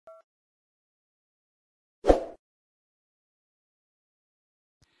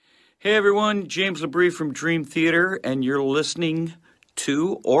Hey everyone, James LaBrie from Dream Theater, and you're listening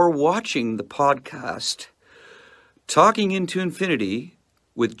to or watching the podcast Talking into Infinity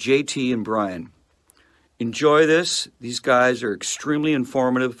with JT and Brian. Enjoy this. These guys are extremely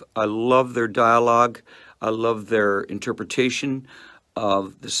informative. I love their dialogue. I love their interpretation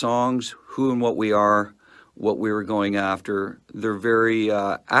of the songs, who and what we are, what we were going after. They're very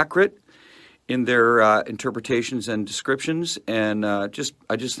accurate in their interpretations and descriptions, and I just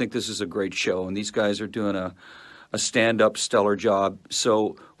think this is a great show, and these guys are doing a stand-up stellar job.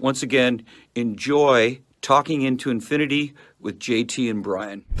 So once again, enjoy Talking into Infinity with JT and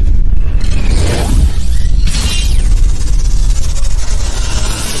Brian.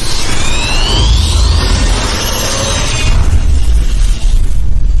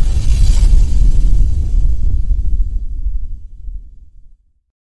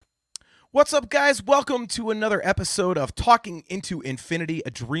 What's up, guys? Welcome to another episode of Talking into Infinity,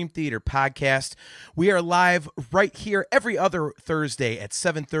 a Dream Theater podcast. We are live right here every other Thursday at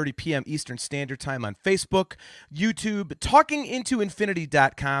 7:30 p.m. Eastern Standard Time on Facebook, YouTube,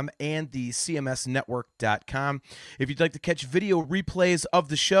 talkingintoinfinity.com, and the cmsnetwork.com. If you'd like to catch video replays of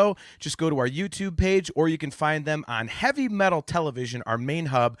the show, just go to our YouTube page, or you can find them on Heavy Metal Television, our main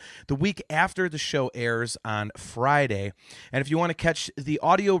hub, the week after the show airs on Friday. And if you want to catch the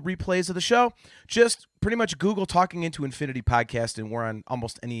audio replays of the show, just pretty much Google Talking into Infinity podcast, and we're on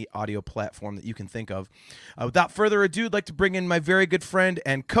almost any audio platform that you can think of. Without further ado, I'd like to bring in my very good friend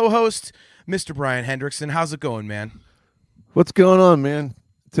and co-host, Mr. Brian Hendrickson. How's it going, man? What's going on, man?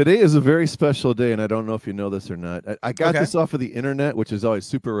 Today is a very special day, and I don't know if you know this or not. I got this off of the internet, which is always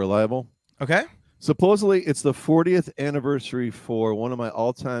super reliable. Okay. Supposedly, it's the 40th anniversary for one of my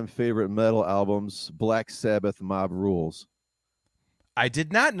all-time favorite metal albums, Black Sabbath Mob Rules. I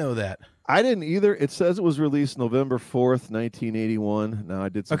did not know that. I didn't either. It says it was released November 4th, 1981. Now, I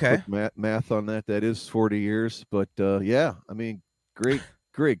did some quick math on that. That is 40 years. But, yeah, I mean, great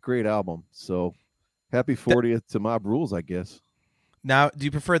album. So, happy 40th to Mob Rules, I guess. Now, do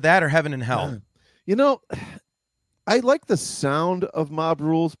you prefer that or Heaven and Hell? You know, I like the sound of Mob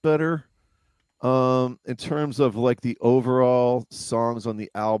Rules better in terms of, like, the overall songs on the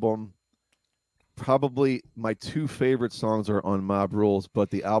album. Probably my two favorite songs are on Mob Rules, but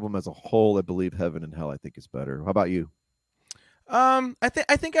the album as a whole, I believe Heaven and Hell, I think, is better. How about you? I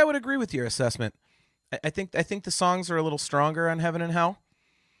think I would agree with your assessment. I think the songs are a little stronger on Heaven and Hell.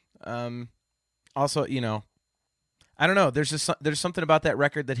 Also, you know, I don't know. There's something about that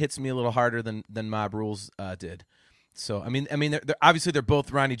record that hits me a little harder than Mob Rules did. So I mean, they're obviously they're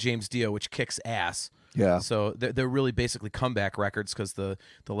both Ronnie James Dio, which kicks ass. Yeah. So they're really basically comeback records, because the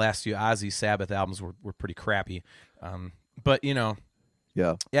last few Ozzy Sabbath albums were pretty crappy. But you know,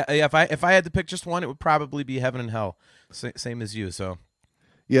 yeah. If I had to pick just one, it would probably be Heaven and Hell. Same as you. So.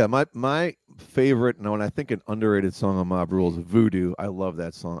 Yeah, my favorite, and I think an underrated song on Mob Rules, Voodoo. I love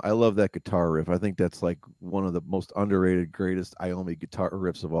that song. I love that guitar riff. I think that's like one of the most underrated, greatest Iommi guitar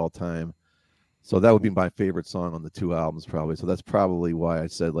riffs of all time. So that would be my favorite song on the two albums, probably. So that's probably why I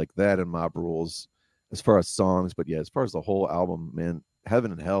said like that and Mob Rules as far as songs. But yeah, as far as the whole album, man,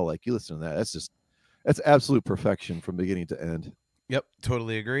 Heaven and Hell, like you listen to that, that's absolute perfection from beginning to end. Yep,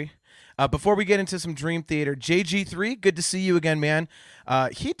 totally agree. Before we get into some Dream Theater, JG3, good to see you again, man.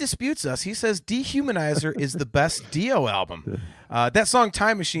 He disputes us. He says Dehumanizer is the best Dio album. That song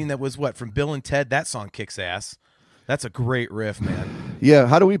Time Machine, that was from Bill and Ted, that song kicks ass. That's a great riff, man. Yeah,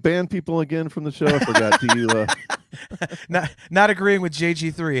 how do we ban people again from the show? I forgot. Do you not agreeing with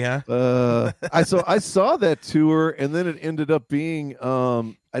JG3, huh? I saw that tour, and then it ended up being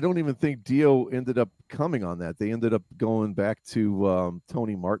I don't even think Dio ended up coming on that. They ended up going back to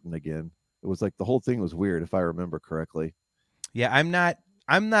Tony Martin again. It was like the whole thing was weird, if I remember correctly. Yeah, I'm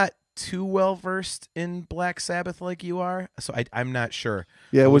not too well versed in Black Sabbath like you are, so I'm not sure.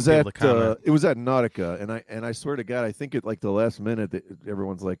 Yeah, it was at Nautica, and I swear to God, I think at like the last minute that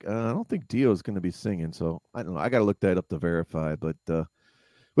everyone's like, I don't think Dio's going to be singing, so I don't know. I got to look that up to verify. But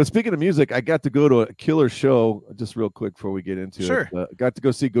speaking of music, I got to go to a killer show just real quick before we get into it. Got to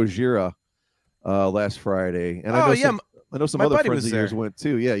go see Gojira last Friday, and I know some other friends of yours went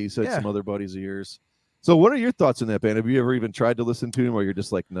too. Yeah, you said some other buddies of yours. So what are your thoughts on that band? Have you ever even tried to listen to him, or you're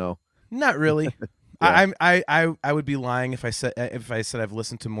just like, no? Not really. Yeah. I would be lying if I said I've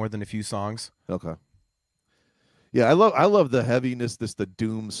listened to more than a few songs. Okay. Yeah, I love the heaviness, the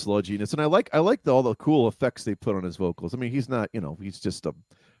doom sludginess, and I like all the cool effects they put on his vocals. I mean, he's not, he's just a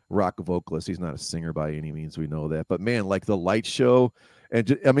rock vocalist. He's not a singer by any means. We know that. But man, like the light show,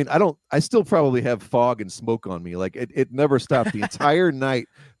 and I still probably have fog and smoke on me. Like it never stopped. The entire night,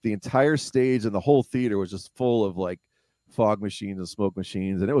 the entire stage and the whole theater was just full of like fog machines and smoke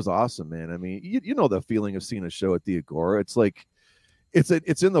machines, and it was awesome, man. I mean, you know the feeling of seeing a show at the Agora. It's like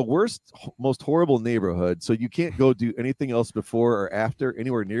it's in the worst, most horrible neighborhood, so you can't go do anything else before or after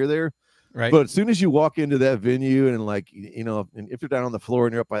anywhere near there. Right. But as soon as you walk into that venue and like, you know, and if you're down on the floor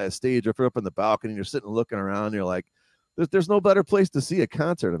and you're up by a stage, or if you're up on the balcony and you're sitting looking around, you're like, there's no better place to see a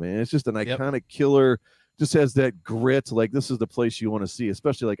concert. I mean, it's just an iconic killer, just has that grit. Like, this is the place you want to see,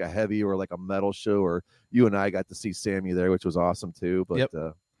 especially like a heavy or like a metal show, or you and I got to see Sammy there, which was awesome too. But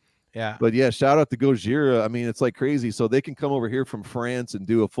but yeah, shout out to Gojira. I mean, it's like crazy. So they can come over here from France and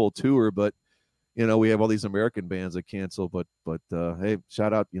do a full tour, but you know, we have all these American bands that cancel, but hey,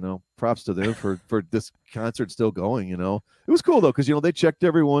 shout out, you know, props to them for this concert still going. You know, it was cool though, because you know they checked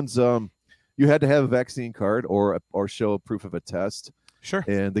everyone's. You had to have a vaccine card or show a proof of a test. Sure.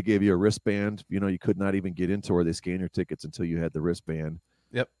 And they gave you a wristband. You know, you could not even get into where they scan your tickets until you had the wristband.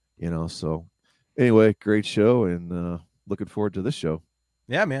 Yep. You know, so anyway, great show, and looking forward to this show.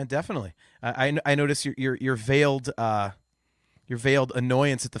 Yeah, man, definitely. I noticed your veiled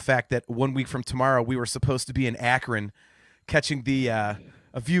annoyance at the fact that 1 week from tomorrow we were supposed to be in Akron catching the A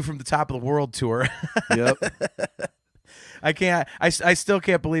View from the Top of the World tour. Yep. I still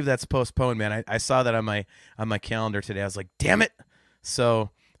can't believe that's postponed, man. I saw that on my calendar today. I was like, damn it. So,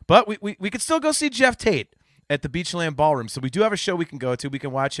 but we could still go see Jeff Tate at the Beachland Ballroom. So we do have a show we can go to. We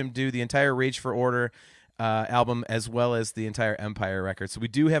can watch him do the entire Rage for Order album as well as the entire Empire record. So we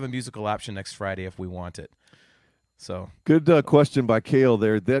do have a musical option next Friday if we want it. So good question by Kale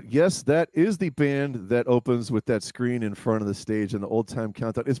there. That is the band that opens with that screen in front of the stage in the Old Time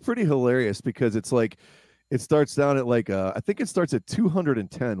Countdown. It's pretty hilarious because it's like it starts down at like I think it starts at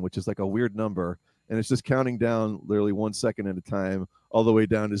 210, which is like a weird number, and it's just counting down literally 1 second at a time all the way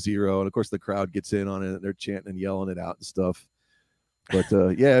down to 0. And of course the crowd gets in on it and they're chanting and yelling it out and stuff. But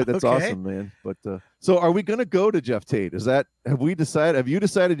yeah, that's awesome, man. But so are we gonna go to Jeff Tate? Have you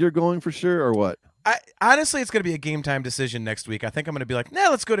decided you're going for sure or what? Honestly, it's going to be a game time decision next week. I think I'm going to be like,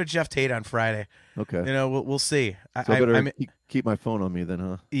 let's go to Jeff Tate on Friday. Okay. You know, we'll see. So I better keep my phone on me then,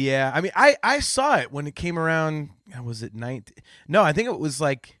 huh? Yeah. I mean, I saw it when it came around. Was it 19? No, I think it was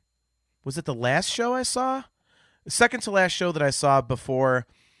like, was it the last show I saw? The second to last show that I saw before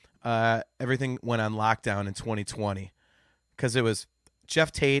everything went on lockdown in 2020. Because it was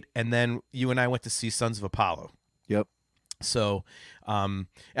Jeff Tate, and then you and I went to see Sons of Apollo. Yep. So, I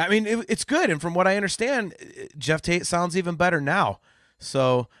mean, it's good. And from what I understand, Jeff Tate sounds even better now.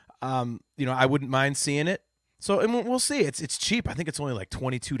 So, you know, I wouldn't mind seeing it. So, and we'll see. It's cheap. I think it's only like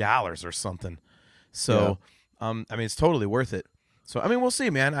 $22 or something. So, I mean, it's totally worth it. So, I mean, we'll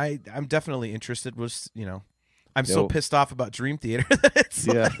see, man. I'm definitely interested. I'm so pissed off about Dream Theater that it's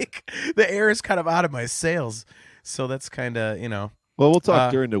like the air is kind of out of my sails. So that's kind of, you know. Well, we'll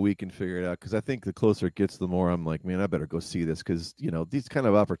talk during the week and figure it out, because I think the closer it gets, the more I'm like, man, I better go see this, because you know these kind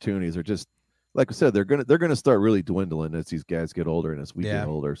of opportunities are just, like I said, they're gonna start really dwindling as these guys get older and as we get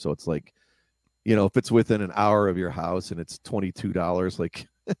older. So it's like, you know, if it's within an hour of your house and it's $22, like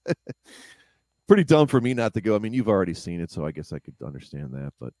pretty dumb for me not to go. I mean, you've already seen it, so I guess I could understand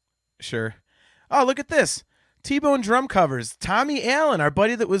that. But sure. Oh, look at this. T-Bone drum covers. Tommy Allen, our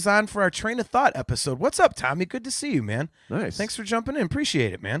buddy that was on for our Train of Thought episode. What's up, Tommy? Good to see you, man. Nice. Thanks for jumping in.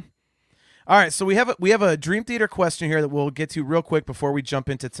 Appreciate it, man. All right, so we have a Dream Theater question here that we'll get to real quick before we jump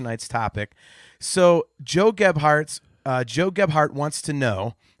into tonight's topic. So Joe Gebhardt wants to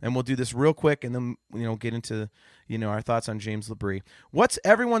know, and we'll do this real quick, and then get into our thoughts on James LaBrie. What's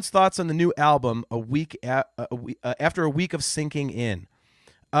everyone's thoughts on the new album after a week of sinking in?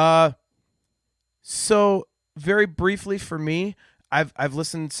 So very briefly for me, I've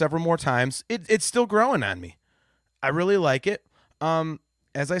listened several more times. It's still growing on me. I really like it.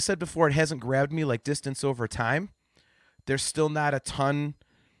 As I said before, it hasn't grabbed me like Distance Over Time. There's still not a ton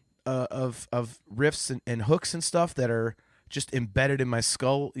of riffs and hooks and stuff that are just embedded in my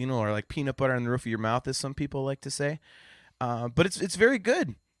skull, or like peanut butter on the roof of your mouth, as some people like to say. But it's very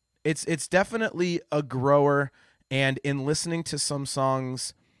good. It's definitely a grower, and in listening to some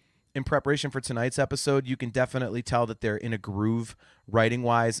songs in preparation for tonight's episode, you can definitely tell that they're in a groove,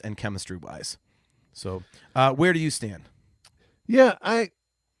 writing-wise and chemistry-wise. So, where do you stand? Yeah,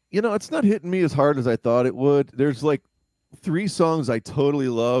 it's not hitting me as hard as I thought it would. There's like 3 songs I totally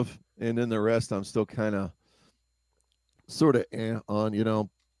love, and then the rest I'm still kind of sort of on,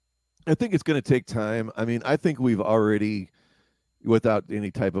 I think it's going to take time. I mean, I think we've already, without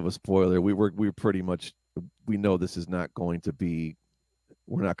any type of a spoiler, we're pretty much, we know this is not going to be,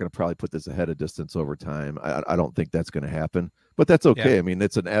 we're not going to probably put this ahead of Distance Over Time. I don't think that's going to happen, but that's okay. Yeah. I mean,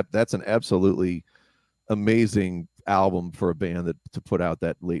 that's an absolutely amazing album for a band to put out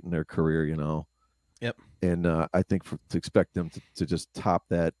that late in their career, Yep. And I think to expect them to just top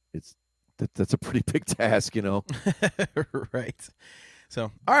that, that's a pretty big task, Right.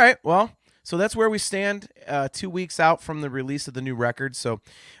 So, all right. Well, so that's where we stand 2 weeks out from the release of the new record. So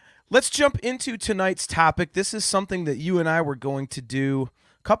let's jump into tonight's topic. This is something that you and I were going to do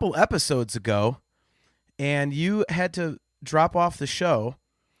a couple episodes ago, and you had to drop off the show.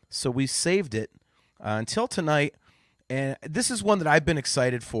 So we saved it until tonight. And this is one that I've been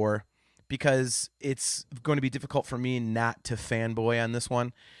excited for because it's going to be difficult for me not to fanboy on this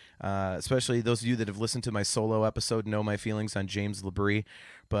one. Especially those of you that have listened to my solo episode know my feelings on James LaBrie.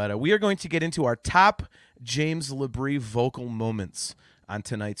 But we are going to get into our top James LaBrie vocal moments on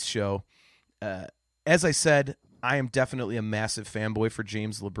tonight's show. As I said, I am definitely a massive fanboy for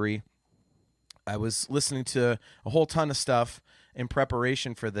James LaBrie. I was listening to a whole ton of stuff in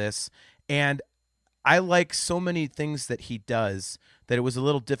preparation for this, and I like so many things that he does that it was a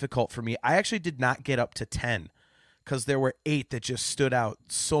little difficult for me. I actually did not get up to 10 because there were 8 that just stood out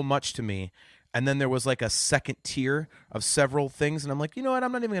so much to me. And then there was like a second tier of several things. And I'm like, you know what?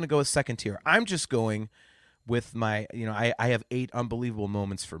 I'm not even going to go with second tier. I'm just going with my, I have 8 unbelievable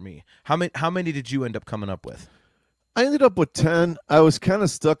moments for me. How many did you end up coming up with? I ended up with 10. I was kind of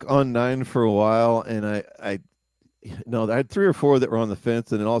stuck on 9 for a while. And I had 3 or 4 that were on the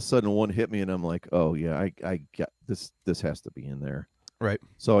fence. And then all of a sudden one hit me and I'm like, oh yeah, I got this. This has to be in there. Right.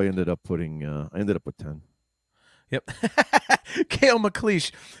 So I ended up with 10. Yep. Kale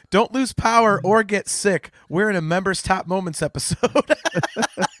McLeish, don't lose power or get sick. We're in a Members Top Moments episode.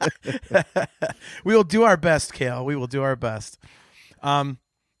 We will do our best, Kale. We will do our best. All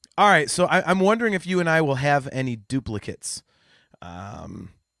right, so I'm wondering if you and I will have any duplicates.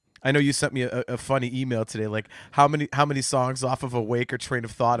 I know you sent me a funny email today, like how many songs off of Awake or Train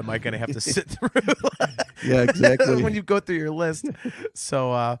of Thought am I going to have to sit through? Yeah, exactly. When you go through your list.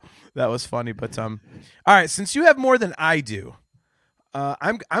 So that was funny. But all right, since you have more than I do,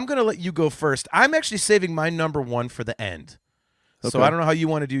 I'm going to let you go first. I'm actually saving my number 1 for the end. Okay. So I don't know how you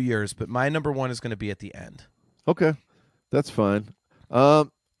want to do yours, but my number 1 is going to be at the end. Okay, that's fine. I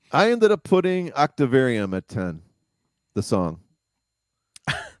ended up putting Octavarium at 10, the song.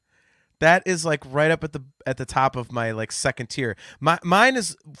 That is like right up at the top of my like second tier. Mine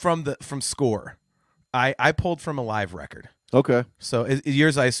is from Score. I pulled from a live record. Okay. So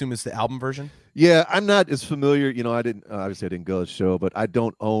yours, I assume, is the album version. Yeah, I'm not as familiar. I didn't I didn't go to the show, but I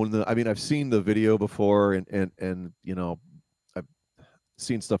don't own I've seen the video before, and I've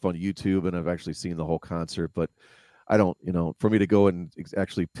seen stuff on YouTube, and I've actually seen the whole concert, but I don't, for me to go and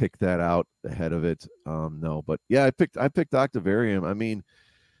actually pick that out ahead of it, no. But yeah, I picked Octavarium. I mean,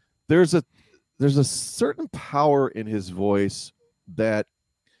 there's a certain power in his voice that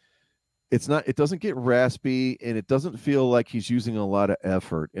it doesn't get raspy, and it doesn't feel like he's using a lot of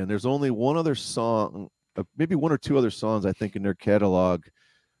effort. And there's only one other song, maybe 1 or 2 other songs, I think, in their catalog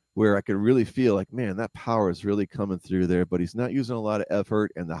where I could really feel like, man, that power is really coming through there, but he's not using a lot of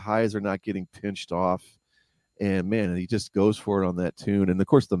effort, and the highs are not getting pinched off. And man, he just goes for it on that tune. And of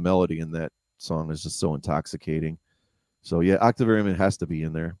course, the melody in that song is just so intoxicating. So yeah, Octavarium has to be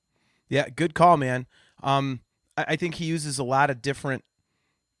in there. Yeah, good call, man. I think he uses a lot of different,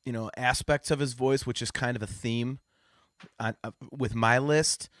 aspects of his voice, which is kind of a theme with my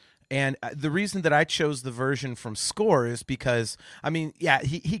list. And the reason that I chose the version from Score is because, I mean, yeah,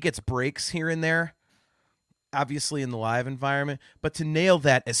 he gets breaks here and there, obviously in the live environment, but to nail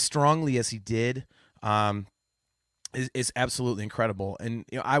that as strongly as he did is absolutely incredible. And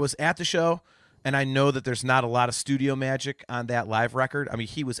I was at the show, and I know that there's not a lot of studio magic on that live record. I mean,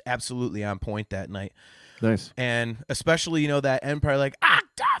 he was absolutely on point that night. Nice. And especially, that end part, like,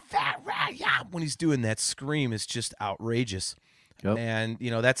 when he's doing that scream is just outrageous. Yep. And,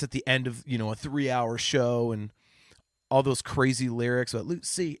 that's at the end of, a 3-hour show, and all those crazy lyrics about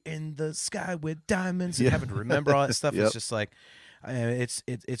Lucy in the sky with diamonds and having to remember all that stuff. Yep. It's just like,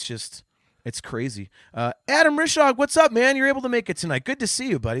 it's crazy. Adam Rishog, what's up, man? You're able to make it tonight. Good to see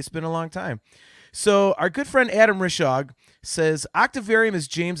you, buddy. It's been a long time. So our good friend Adam Rishog says, Octavarium is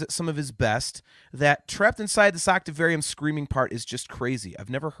James at some of his best. That trapped inside this Octavarium screaming part is just crazy. I've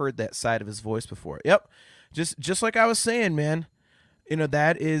never heard that side of his voice before. Yep. Just like I was saying, man,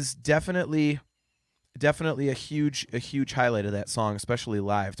 that is definitely a huge highlight of that song, especially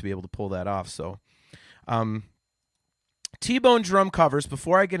live, to be able to pull that off. So, T-Bone Drum Covers,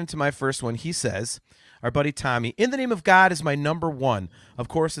 before I get into my first one, he says, our buddy Tommy, In the Name of God is my number 1. Of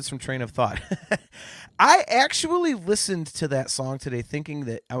course, it's from Train of Thought. I actually listened to that song today thinking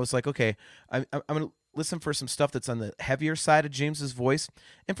that I was like, okay, I'm going to listen for some stuff that's on the heavier side of James's voice.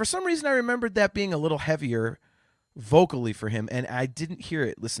 And for some reason, I remembered that being a little heavier vocally for him, and I didn't hear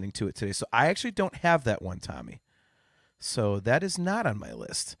it listening to it today. So I actually don't have that one, Tommy. So that is not on my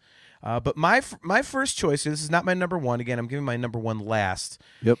list. But my first choice, this is not my number one. Again, I'm giving my number one last.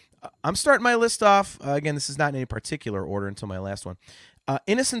 Yep. I'm starting my list off. Again, this is not in any particular order until my last one.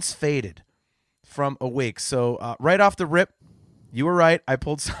 Innocence Faded from Awake. So right off the rip, you were right. I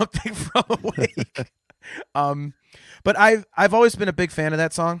pulled something from Awake. But I've always been a big fan of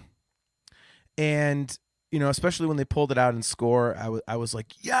that song. And, you know, especially when they pulled it out in score, I was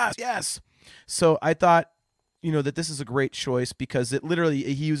like, yes. So I thought, you know, that this is a great choice because it literally,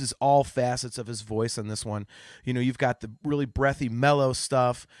 he uses all facets of his voice on this one. You know, you've got the really breathy, mellow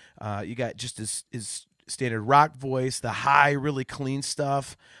stuff. You got just his standard rock voice, the high, really clean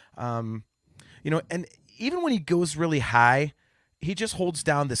stuff. You know, and even when he goes really high, he just holds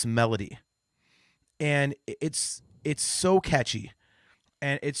down this melody. And it's so catchy.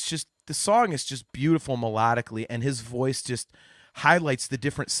 And it's just, the song is just beautiful melodically, and his voice just highlights the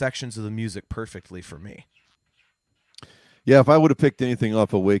different sections of the music perfectly for me. Yeah, if I would have picked anything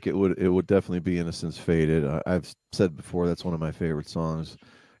off Awake, it would definitely be Innocence Faded. I've said before that's one of my favorite songs,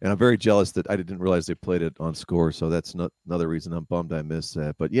 and I'm very jealous that I didn't realize they played it on score. So that's another reason I'm bummed I missed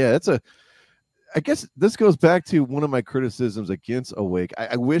that. But yeah, I guess this goes back to one of my criticisms against Awake.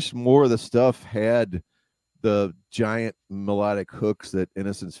 I wish more of the stuff had the giant melodic hooks that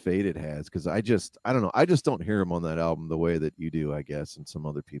Innocence Faded has, because I don't know, I just don't hear him on that album the way that you do, I guess, and some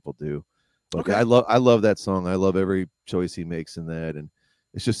other people do. But okay. I love that song. I love every choice he makes in that, and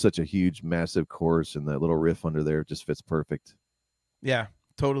it's just such a huge, massive chorus, and that little riff under there just fits perfect. Yeah,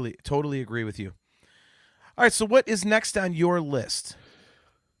 totally agree with you. All right, so what is next on your list?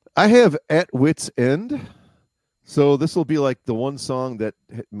 I have At Wit's End. So this will be like the one song that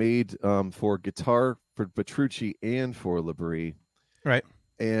made for guitar for Petrucci and for LaBrie. Right.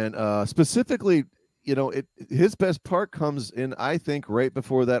 And specifically, you know, his best part comes in, I think, right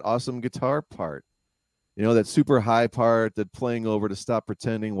before that awesome guitar part. You know, that super high part, that playing over to Stop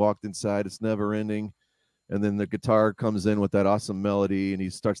Pretending, Walked Inside, It's Never Ending. And then the guitar comes in with that awesome melody, and he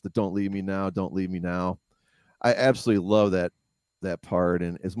starts the Don't Leave Me Now, Don't Leave Me Now. I absolutely love that part.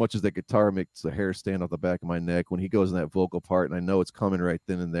 And as much as that guitar makes the hair stand off the back of my neck, when he goes in that vocal part, and I know it's coming right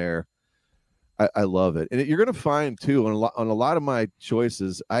then and there, I love it. And you're going to find, too, on a lot of my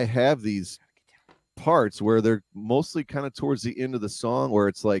choices, I have these parts where they're mostly kind of towards the end of the song, where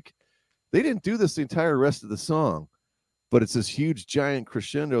it's like they didn't do this the entire rest of the song, but it's this huge giant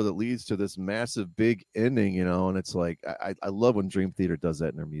crescendo that leads to this massive big ending, you know. And it's like I love when Dream Theater does that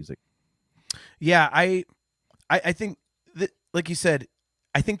in their music. Yeah, I think that, like you said,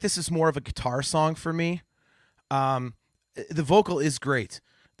 I think this is more of a guitar song for me. The vocal is great.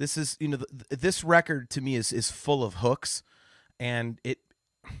 This is, you know, this record to me is full of hooks, and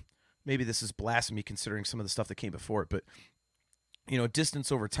maybe this is blasphemy considering some of the stuff that came before it, but, you know,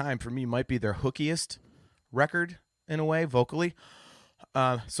 Distance Over Time for me might be their hookiest record in a way, vocally.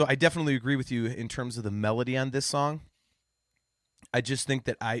 So I definitely agree with you in terms of the melody on this song. I just think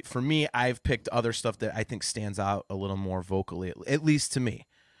that I've picked other stuff that I think stands out a little more vocally, at least to me.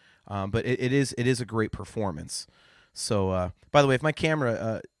 But it is a great performance. So, by the way, if my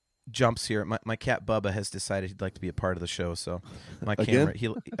camera jumps here, my cat Bubba has decided he'd like to be a part of the show. So my camera,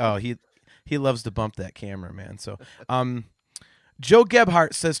 he loves to bump that camera, man. So, Joe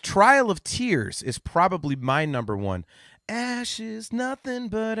Gebhardt says Trial of Tears is probably my number one. Ashes, nothing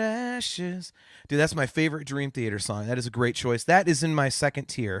but ashes. Dude, that's my favorite Dream Theater song. That is a great choice. That is in my second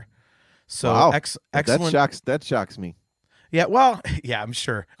tier. So wow. Excellent. That shocks me. Yeah, well, yeah, I'm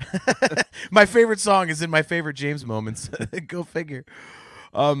sure. My favorite song is in my favorite James moments. Go figure.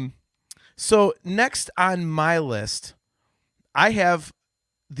 So next on my list, I have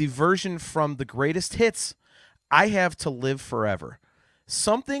the version from the Greatest Hits. I have To Live Forever.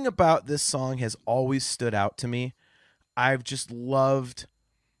 Something about this song has always stood out to me. I've just loved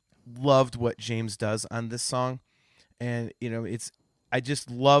what James does on this song. And, you know, I just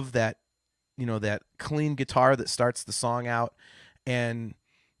love that, you know, that clean guitar that starts the song out. And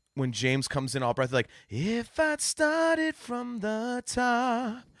when James comes in all breathy, like, if I'd started from the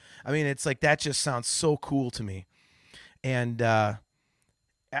top. I mean, it's like, that just sounds so cool to me. And I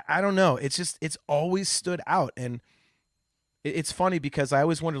don't know. It's always stood out. And it's funny because I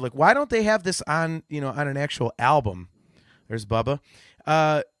always wondered, like, why don't they have this on, you know, on an actual album? There's Bubba.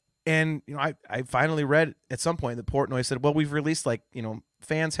 And, you know, I finally read at some point that Portnoy said, well, we've released, like, you know,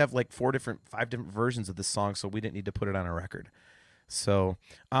 fans have like 5 different versions of this song, so we didn't need to put it on a record. So,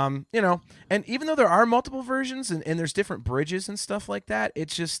 you know, and even though there are multiple versions and there's different bridges and stuff like that,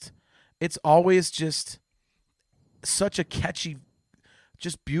 it's always just such a catchy,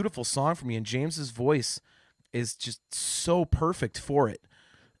 just beautiful song for me. And James's voice is just so perfect for it.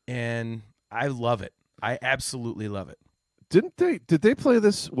 And I love it. I absolutely love it. Did they play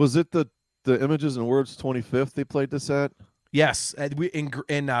this? Was it the Images and Words 25th they played this at? Yes, we in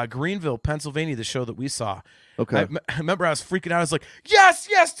Greenville, Pennsylvania, the show that we saw. Okay. I remember I was freaking out. I was like, "Yes,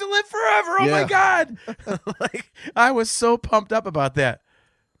 to live forever!" Oh my god! Like I was so pumped up about that.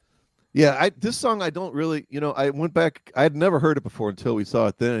 Yeah, this song I don't really, I went back. I had never heard it before until we saw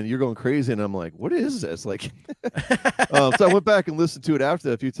it then, and you're going crazy, and I'm like, "What is this?" Like, so I went back and listened to it after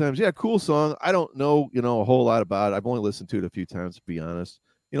that a few times. Yeah, cool song. I don't know, a whole lot about it. I've only listened to it a few times, to be honest.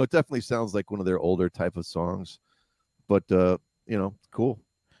 It definitely sounds like one of their older type of songs. But cool.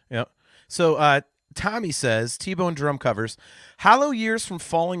 Yeah. So Tommy says, T-Bone drum covers, "Hollow Years from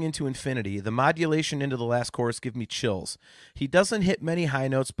Falling into Infinity. The modulation into the last chorus give me chills. He doesn't hit many high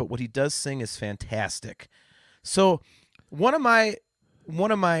notes, but what he does sing is fantastic." So one of my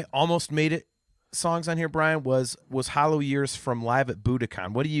almost made it songs on here, Brian, was Hollow Years from Live at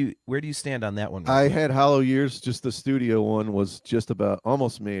Budokan. Where do you stand on that one? I had Hollow Years, just the studio one was just about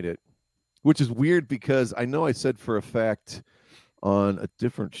almost made it. Which is weird because I know I said for a fact on a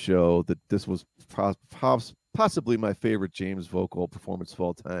different show that this was possibly my favorite James vocal performance of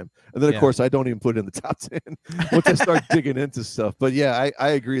all time. And then, of course, I don't even put it in the top 10 once I start digging into stuff. But, yeah, I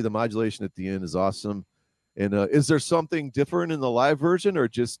agree. The modulation at the end is awesome. And is there something different in the live version or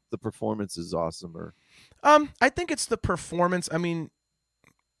just the performance is awesome? Or I think it's the performance. I mean,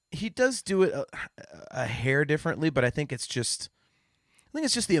 he does do it a hair differently, but I think it's just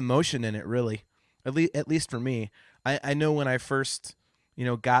the emotion in it, really. At least for me. I know when I first,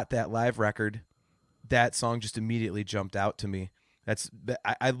 got that live record, that song just immediately jumped out to me.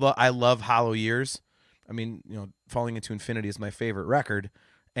 I love Hollow Years. I mean, Falling into Infinity is my favorite record,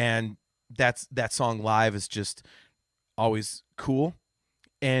 and that song live is just always cool.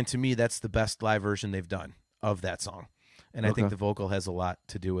 And to me, that's the best live version they've done of that song. And I think the vocal has a lot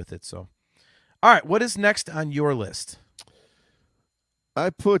to do with it. So, all right, what is next on your list? I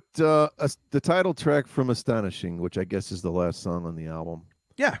put the title track from Astonishing, which I guess is the last song on the album.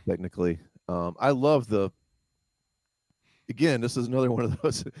 Yeah. Technically. I love again, this is another one of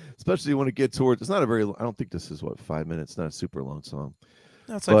those, especially when it gets towards, it's not a very, I don't think this is 5 minutes, not a super long song.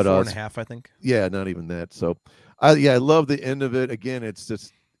 No, it's like 4.5, I think. Yeah, not even that. So, I love the end of it. Again, it's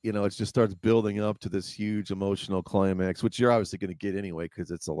just, it just starts building up to this huge emotional climax, which you're obviously going to get anyway,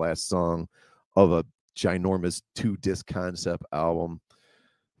 because it's the last song of a ginormous 2-disc concept album.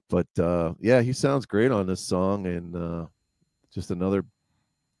 But he sounds great on this song, and just another,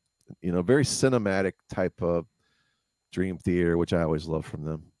 very cinematic type of Dream Theater, which I always love from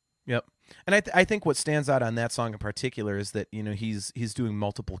them. Yep, and I think what stands out on that song in particular is that he's doing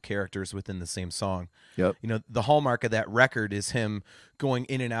multiple characters within the same song. Yep. The hallmark of that record is him going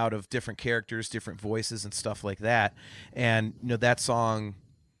in and out of different characters, different voices, and stuff like that. And that song,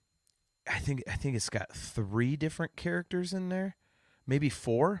 I think it's got 3 different characters in there. Maybe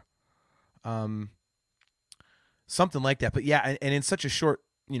 4, something like that. But yeah, and in such a short,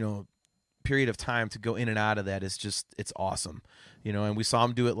 period of time to go in and out of that is just, it's awesome, and we saw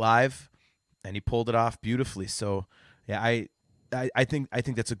him do it live and he pulled it off beautifully. So yeah, I think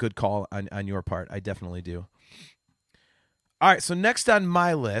that's a good call on your part. I definitely do. All right. So next on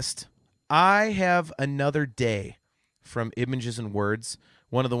my list, I have Another Day from Images and Words.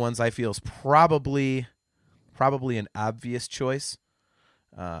 One of the ones I feel is probably an obvious choice.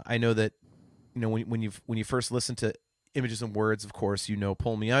 I know that, when you first listen to Images and Words, of course,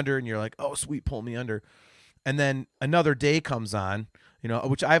 Pull Me Under, and you're like, oh, sweet, Pull Me Under. And then Another Day comes on,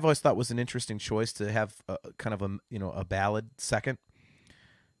 which I've always thought was an interesting choice to have kind of a ballad second.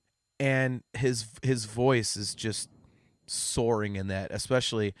 And his voice is just soaring in that,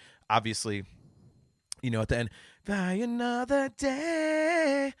 especially, obviously, at the end, by another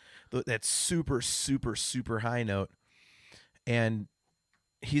day, that super, super, super high note. And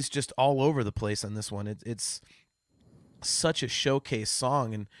he's just all over the place on this one. It's such a showcase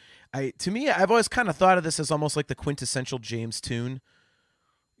song. And I've always kind of thought of this as almost like the quintessential James tune.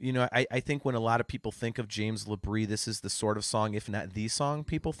 I think when a lot of people think of James LaBrie, this is the sort of song, if not the song,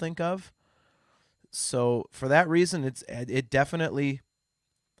 people think of. So for that reason, it definitely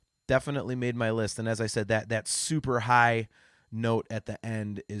made my list. And as I said, that super high note at the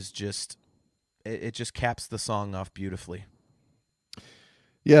end is just, it just caps the song off beautifully.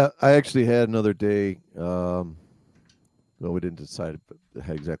 Yeah, I actually had Another Day. Well, we didn't decide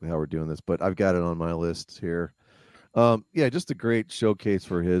exactly how we're doing this, but I've got it on my list here. Just a great showcase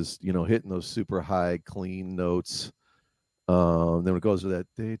for his, hitting those super high, clean notes. Then when it goes to that,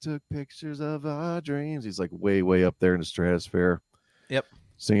 they took pictures of our dreams. He's like way, way up there in the stratosphere. Yep.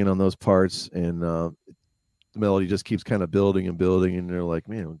 Singing on those parts. And the melody just keeps kind of building and building, and they're like,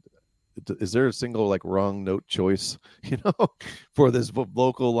 man, is there a single like wrong note choice, for this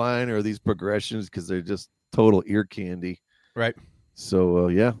vocal line or these progressions, because they're just total ear candy. Right. So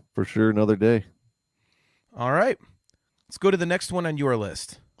yeah, for sure, another day. All right, let's go to the next one on your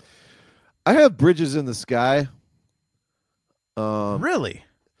list. I have Bridges in the Sky. Really?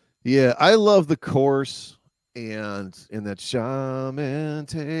 Yeah, I love the chorus and in that shaman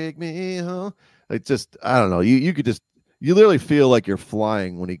take me home. It just, I don't know. You could just, you literally feel like you're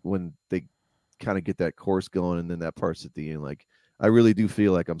flying when they kind of get that chorus going, and then that part's at the end. Like, I really do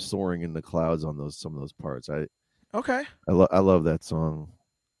feel like I'm soaring in the clouds on some of those parts. I love that song.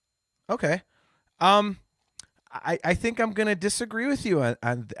 Okay. I think I'm gonna disagree with you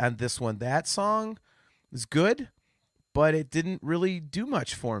on this one. That song is good, but it didn't really do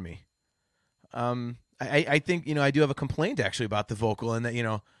much for me. I think, I do have a complaint actually about the vocal, and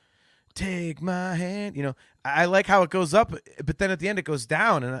that, take my hand, I like how it goes up, but then at the end it goes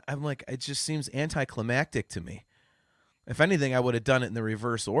down, and I'm like, it just seems anticlimactic to me. If anything, I would have done it in the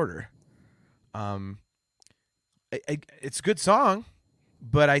reverse order. It's a good song,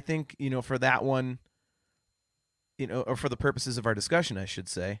 but I think, for that one, or for the purposes of our discussion, I should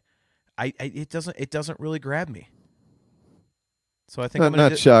say, it doesn't really grab me. So I think I'm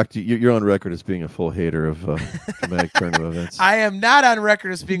not shocked. You're on record as being a full hater of dramatic turn of events. I am not on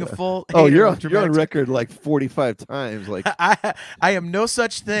record as being a full. Oh, hater you're of on record like 45 times. Like I am no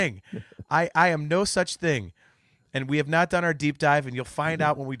such thing. I am no such thing. And we have not done our deep dive, and you'll find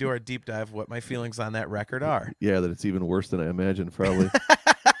out when we do our deep dive what my feelings on that record are. Yeah, that it's even worse than I imagined, probably.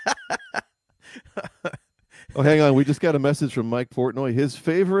 Oh, hang on. We just got a message from Mike Portnoy. His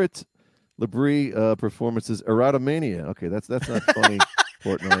favorite LaBrie performance is Erotomania. Okay, that's not funny,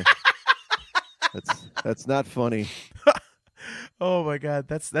 Portnoy. That's not funny. Oh my God,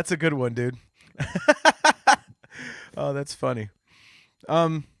 that's a good one, dude. Oh, that's funny.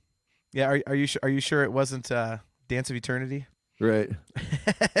 Yeah, are you sure it wasn't Dance of Eternity? Right.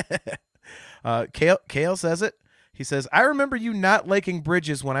 Kale says it. He says, I remember you not liking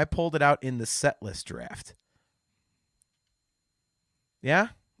Bridges when I pulled it out in the set list draft. Yeah,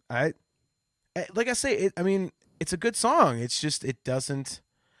 like I say, it's a good song. It's just it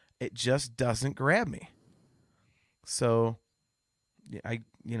just doesn't grab me. So,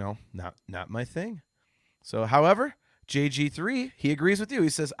 not my thing. So, however, JG3, he agrees with you. He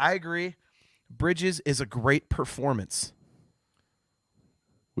says, I agree. Bridges is a great performance.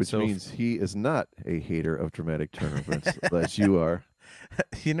 Which means he is not a hater of dramatic turn events, as you are.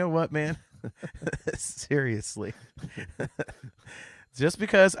 You know what, man? Seriously. Just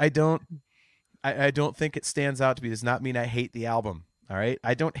because I don't think it stands out to me does not mean I hate the album. All right?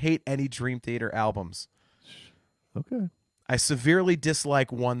 I don't hate any Dream Theater albums. Okay. I severely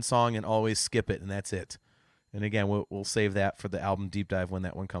dislike one song and always skip it, and that's it. And again, we'll save that for the album deep dive when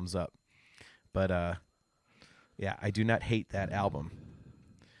that one comes up. But yeah, I do not hate that album.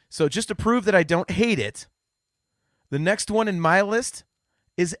 So just to prove that I don't hate it, the next one in my list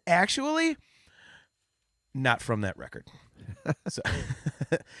is actually not from that record.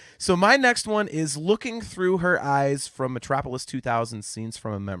 So my next one is Looking Through Her Eyes from Metropolis 2000, Scenes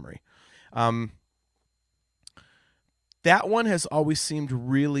from a Memory. That one has always seemed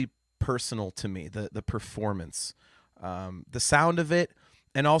really personal to me, the performance, the sound of it.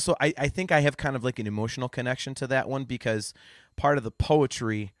 And also, I think I have kind of like an emotional connection to that one because part of the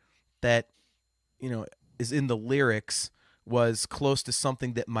poetry that, is in the lyrics was close to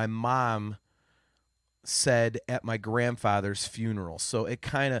something that my mom said at my grandfather's funeral. So it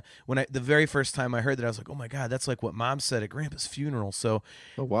kind of, the very first time I heard that, I was like, oh my God, that's like what Mom said at Grandpa's funeral. So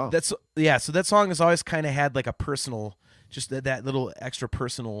oh wow, so that song has always kind of had like a personal, just that little extra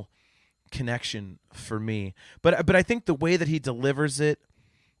personal connection for me. But I think the way that he delivers it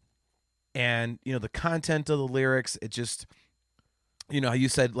and, the content of the lyrics, it just, you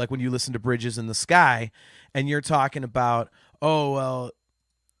said like when you listen to Bridges in the Sky and you're talking about, oh, well,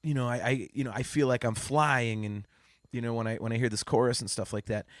 I feel like I'm flying, and when I hear this chorus and stuff like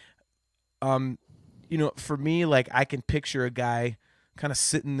that, for me, like I can picture a guy kind of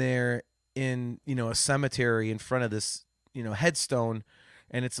sitting there in a cemetery in front of this headstone,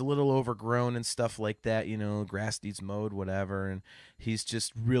 and it's a little overgrown and stuff like that. Grass needs mowed, whatever, and he's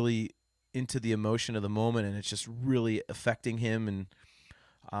just really into the emotion of the moment, and it's just really affecting him, and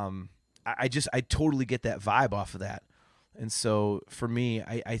I totally get that vibe off of that. And so for me,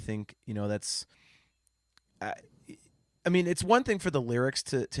 I think, that's, it's one thing for the lyrics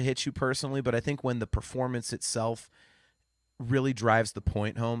to hit you personally, but I think when the performance itself really drives the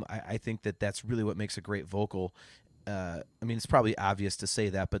point home, I think that's really what makes a great vocal. I mean, it's probably obvious to say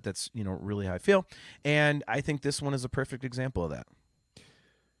that, but that's, really how I feel. And I think this one is a perfect example of that.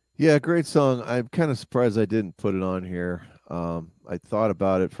 Yeah, great song. I'm kind of surprised I didn't put it on here. I thought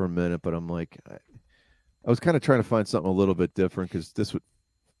about it for a minute, but I'm like, I was kind of trying to find something a little bit different because this would,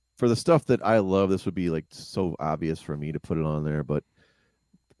 for the stuff that I love, this would be like so obvious for me to put it on there. But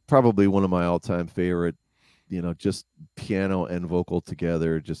probably one of my all-time favorite, just piano and vocal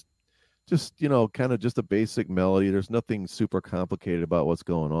together, just kind of just a basic melody. There's nothing super complicated about what's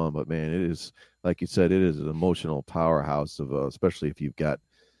going on, but man, it is, like you said, it is an emotional powerhouse of, especially if you've got,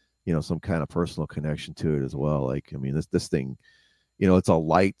 some kind of personal connection to it as well. Like, I mean, this thing, it's a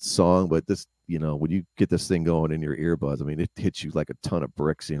light song, but this, when you get this thing going in your earbuds, I mean, it hits you like a ton of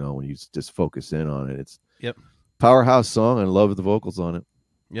bricks, when you just focus in on it. It's Yep. Powerhouse song, and love the vocals on it.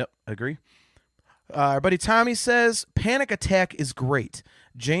 Yep, agree. Our buddy Tommy says, Panic Attack is great.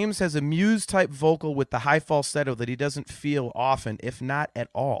 James has a Muse-type vocal with the high falsetto that he doesn't feel often, if not at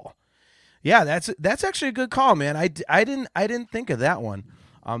all. Yeah, that's actually a good call, man. I didn't think of that one.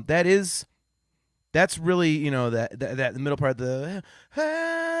 That's really, that the middle part, the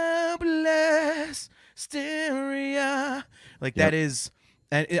helpless stereo, like that is,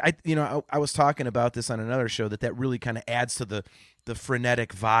 and I was talking about this on another show that really kind of adds to the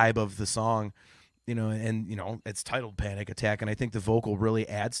frenetic vibe of the song, and it's titled Panic Attack, and I think the vocal really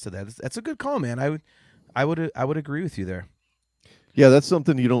adds to that. That's a good call, man. I would agree with you there. Yeah, that's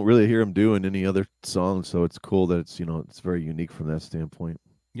something you don't really hear him do in any other song, so it's cool that it's very unique from that standpoint.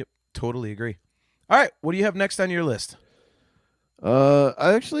 Yep, totally agree. All right, what do you have next on your list? I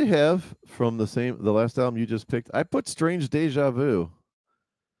actually have from the last album you just picked. I put Strange Deja Vu,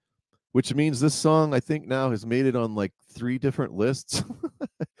 which means this song I think now has made it on like 3 different lists.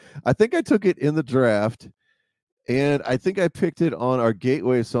 I think I took it in the draft, and I think I picked it on our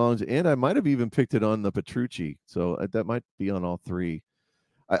Gateway songs, and I might have even picked it on the Petrucci. So that might be on all 3.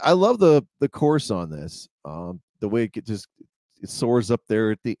 I love the chorus on this. The way it soars up there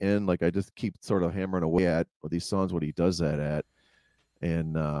at the end. Like I just keep sort of hammering away at with these songs what he does that at.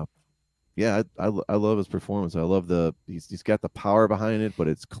 And yeah, I love his performance. I love he's got the power behind it, but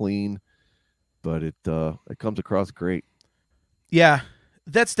it's clean. But it comes across great. Yeah,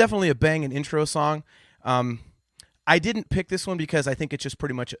 that's definitely a banging intro song. I didn't pick this one because I think it's just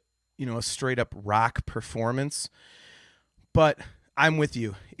pretty much, a straight up rock performance. But I'm with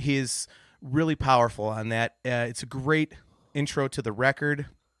you. He is really powerful on that. It's a great intro to the record,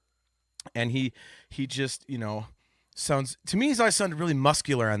 and he just, sounds, to me, he's always sounded really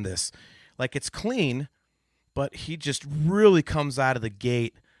muscular on this. Like it's clean, but he just really comes out of the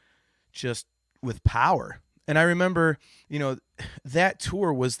gate just with power. And I remember, that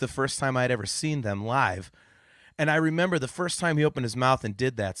tour was the first time I'd ever seen them live. And I remember the first time he opened his mouth and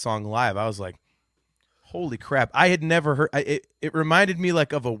did that song live, I was like, holy crap. I had never heard it reminded me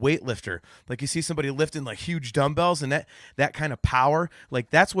like of a weightlifter. Like you see somebody lifting like huge dumbbells, and that kind of power, like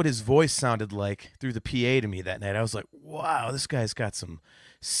that's what his voice sounded like through the PA to me that night. I was like, wow, this guy's got some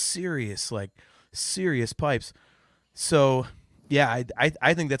serious pipes. So yeah,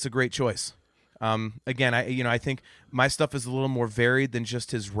 I think that's a great choice. Again, I think my stuff is a little more varied than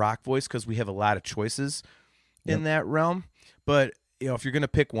just his rock voice because we have a lot of choices in that realm. But if you're gonna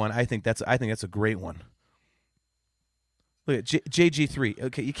pick one, I think that's a great one. Look at JG3.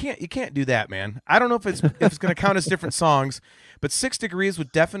 Okay, you can't do that, man. I don't know if it's going to count as different songs, but 6 Degrees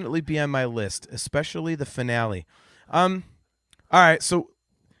would definitely be on my list, especially the finale. All right, so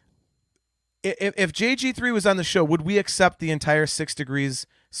if JG3 was on the show, would we accept the entire 6 Degrees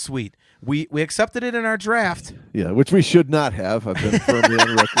suite? We accepted it in our draft. Yeah, which we should not have. I've been firmly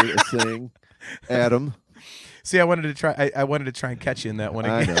on record as saying, Adam. See, I wanted to try. I wanted to try and catch you in that one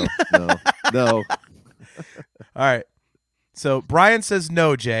again. I know. No. All right. So Brian says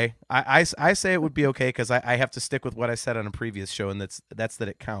no, Jay. I say it would be okay because I have to stick with what I said on a previous show, and that's that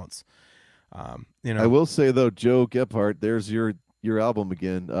it counts. I will say though, Joe Gephardt, there's your album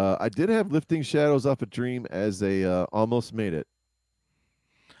again. I did have Lifting Shadows Off a Dream as a almost made it.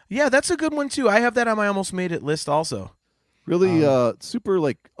 Yeah, that's a good one too. I have that on my almost made it list also. Really super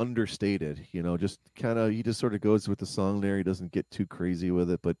like understated, just kind of, he just sort of goes with the song there. He doesn't get too crazy with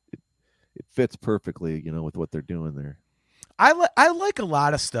it, but it fits perfectly, with what they're doing there. I like a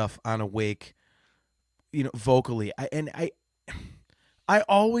lot of stuff on Awake, vocally. I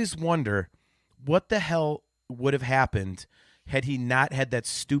always wonder what the hell would have happened had he not had that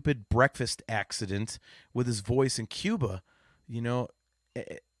stupid breakfast accident with his voice in Cuba,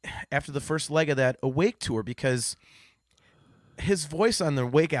 after the first leg of that Awake tour, because his voice on the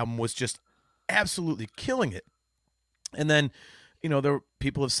Awake album was just absolutely killing it. And then,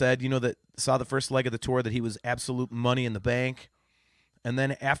 people have said, that saw the first leg of the tour that he was absolute money in the bank. And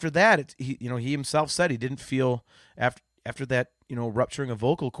then after that, he himself said he didn't feel after that, rupturing a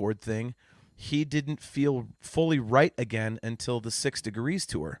vocal cord thing, he didn't feel fully right again until the 6 Degrees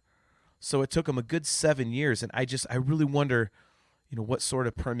tour. So it took him a good 7 years. And I really wonder, what sort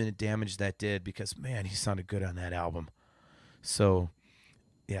of permanent damage that did, because man, he sounded good on that album. So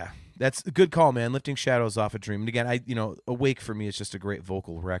yeah, that's a good call, man. Lifting Shadows off a Dream. And again, Awake for me is just a great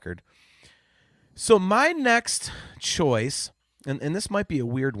vocal record. So my next choice, and this might be a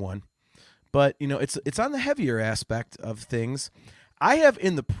weird one, but it's on the heavier aspect of things. I have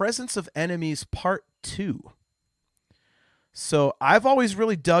In the Presence of Enemies Part 2. So I've always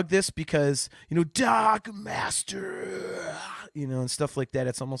really dug this because, Dark Master, and stuff like that.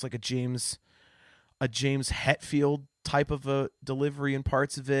 It's almost like a James Hetfield type of a delivery in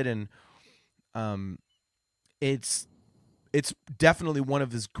parts of it, and it's definitely one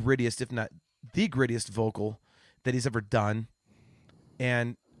of his grittiest, if not the grittiest vocal that he's ever done.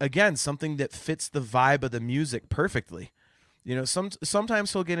 And again, something that fits the vibe of the music perfectly.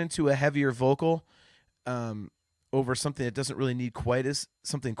 Sometimes he'll get into a heavier vocal over something that doesn't really need quite as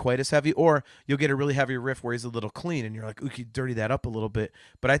heavy, or you'll get a really heavy riff where he's a little clean and you're like, ooh, you dirty that up a little bit.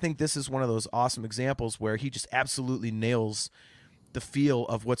 But I think this is one of those awesome examples where he just absolutely nails the feel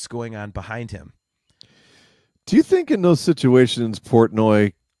of what's going on behind him. Do you think in those situations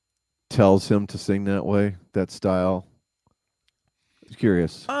Portnoy tells him to sing that way, that style? I'm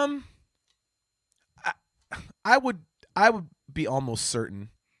curious. I would be almost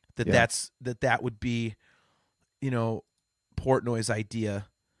certain that that would be, Portnoy's idea,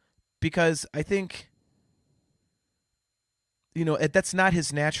 because I think, that's not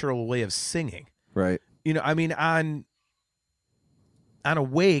his natural way of singing. Right. On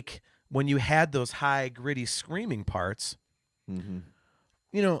Awake, when you had those high gritty screaming parts, mm-hmm.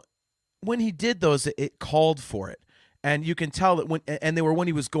 When he did those, it called for it. And you can tell that when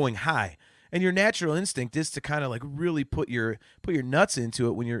he was going high. And your natural instinct is to kind of like really put your nuts into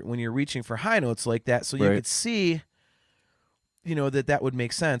it when you're reaching for high notes like that. So you could see, that would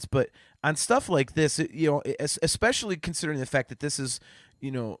make sense. But on stuff like this, especially considering the fact that this is,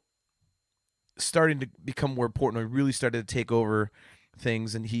 starting to become where Portnoy really started to take over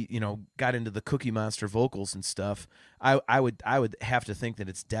things, and he, got into the Cookie Monster vocals and stuff. I would have to think that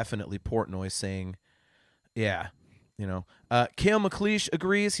it's definitely Portnoy saying, yeah. Cale McLeish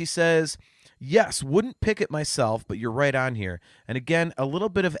agrees. He says, yes, wouldn't pick it myself, but you're right on here. And again, a little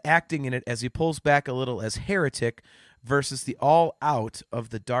bit of acting in it as he pulls back a little as Heretic versus the all out of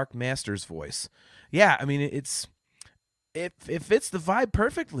the Dark Master's voice. Yeah, it fits the vibe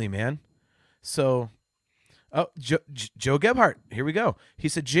perfectly, man. So, Joe Gebhardt, here we go. He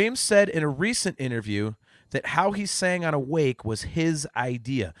said, James said in a recent interview that how he sang on Awake was his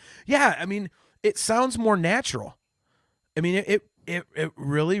idea. Yeah, it sounds more natural. It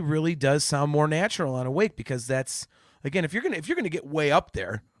really, really does sound more natural on Awake, because that's, again, if you're gonna get way up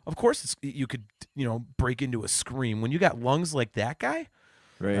there, of course you could break into a scream when you got lungs like that guy.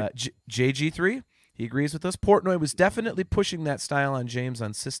 Right. JG3, he agrees with us. Portnoy was definitely pushing that style on James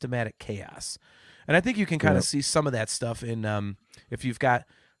on Systematic Chaos, and I think you can kind of see some of that stuff in if you've got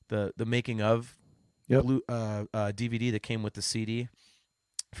the making of blue DVD that came with the CD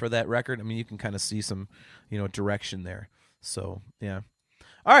for that record. You can kind of see some direction there. So, yeah.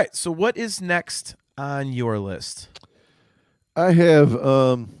 All right. So what is next on your list? I have,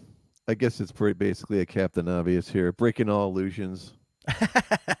 I guess it's pretty basically a Captain Obvious here, Breaking All Illusions.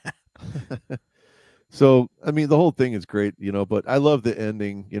 So, the whole thing is great, but I love the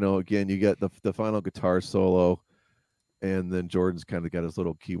ending. Again, you get the final guitar solo, and then Jordan's kind of got his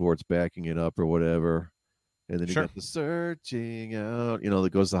little keyboards backing it up or whatever. And then you got the searching out, that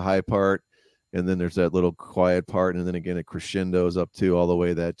goes the high part. And then there's that little quiet part. And then again, it crescendos up to all the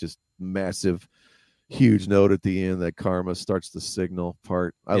way that just massive, huge note at the end that Karma starts the signal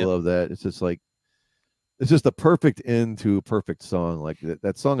part. I love that. It's just like, it's just a perfect end to a perfect song. Like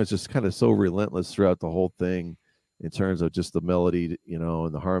that song is just kind of so relentless throughout the whole thing in terms of just the melody,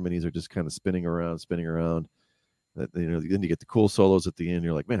 and the harmonies are just kind of spinning around. That, then you get the cool solos at the end.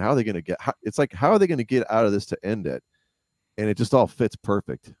 You're like, man, how are they going to get? How are they going to get out of this to end it? And it just all fits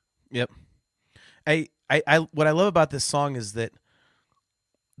perfect. Yep. I what I love about this song is that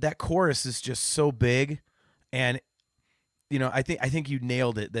chorus is just so big, and I think you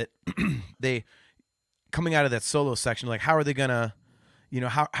nailed it. That they coming out of that solo section, like how are they gonna,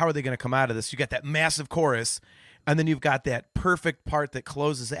 how are they gonna come out of this? You got that massive chorus, and then you've got that perfect part that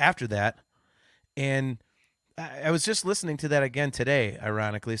closes after that, and I was just listening to that again today,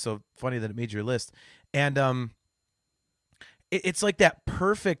 ironically. So funny that it made your list. And it's like that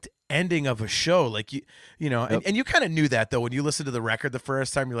perfect ending of a show. Like you know, and you kind of knew that though when you listened to the record the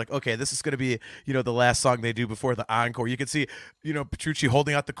first time. You're like, okay, this is going to be, you know, the last song they do before the encore. You could see, you know, Petrucci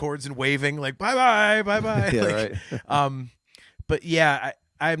holding out the chords and waving like bye bye. Yeah, like, right. but yeah,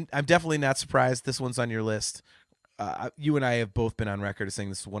 I'm definitely not surprised this one's on your list. You and I have both been on record as saying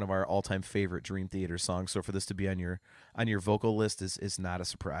this is one of our all-time favorite Dream Theater songs. So for this to be on your vocal list is not a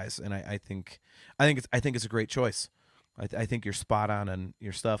surprise, and I think it's a great choice. I think you're spot on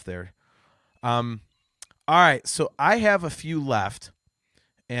your stuff there. All right, so I have a few left,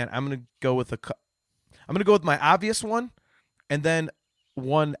 and I'm gonna go with my obvious one, and then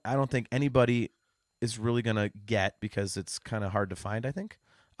one I don't think anybody is really gonna get because it's kind of hard to find. I think,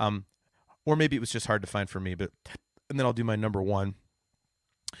 or maybe it was just hard to find for me. But and then I'll do my number one.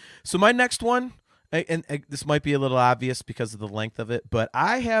 So my next one, and this might be a little obvious because of the length of it, but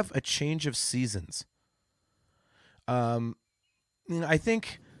I have A Change of Seasons. You know, I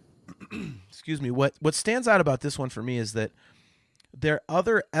think, excuse me, what stands out about this one for me is that their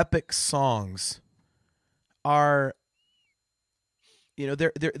other epic songs are, you know,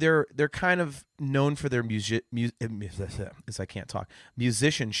 they're kind of known for their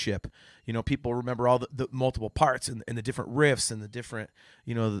musicianship. You know, people remember all the multiple parts and the different riffs and the different,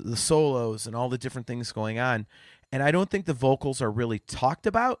 you know, the solos and all the different things going on. And I don't think the vocals are really talked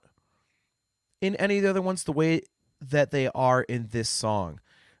about in any of the other ones the way that they are in this song.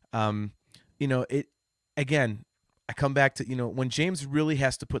 You know, it again, I come back to, you know, when James really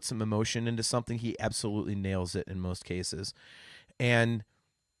has to put some emotion into something, he absolutely nails it in most cases. And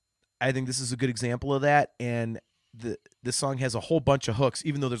I think this is a good example of that. And this song has a whole bunch of hooks,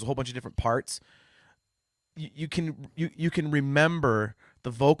 even though there's a whole bunch of different parts. You can remember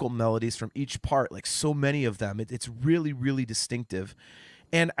the vocal melodies from each part, like so many of them. It's really, really distinctive.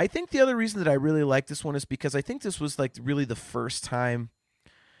 And I think the other reason that I really like this one is because I think this was like really the first time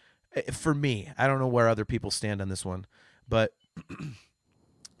for me. I don't know where other people stand on this one, but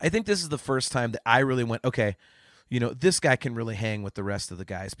I think this is the first time that I really went, okay, you know, this guy can really hang with the rest of the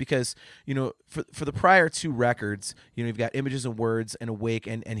guys because, you know, for the prior two records, you know, you've got Images and Words and Awake,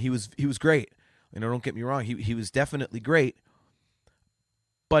 and he was great. You know, don't get me wrong, he was definitely great.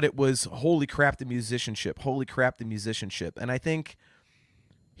 But it was holy crap the musicianship. And I think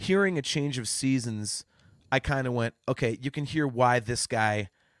hearing A Change of Seasons, I kind of went, okay, you can hear why this guy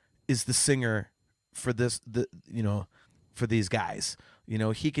is the singer for for these guys. You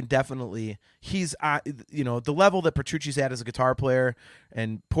know, he can definitely, he's, you know, the level that Petrucci's at as a guitar player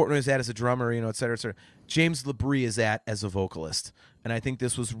and Portnoy's at as a drummer, you know, et cetera, et cetera. James LaBrie is at as a vocalist. And I think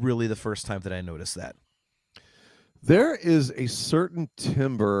this was really the first time that I noticed that. There is a certain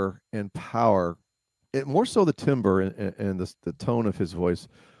timbre and power, more so the timbre and the tone of his voice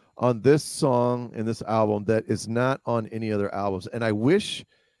on this song and this album that is not on any other albums. And I wish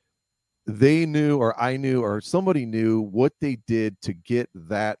they knew, or I knew, or somebody knew what they did to get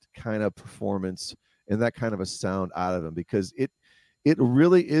that kind of performance and that kind of a sound out of him, because it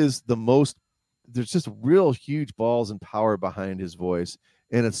really is the most, there's just real huge balls and power behind his voice,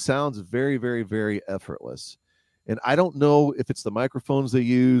 and it sounds very, very, very effortless. And I don't know if it's the microphones they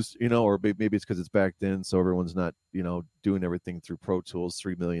use, you know, or maybe it's because it's back then, so everyone's not, you know, doing everything through Pro Tools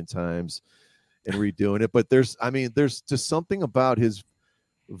 3 million times and redoing it. But there's just something about his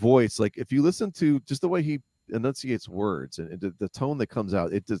voice. Like if you listen to just the way he enunciates words and the tone that comes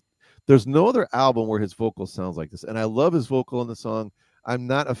out, there's no other album where his vocal sounds like this. And I love his vocal in the song. I'm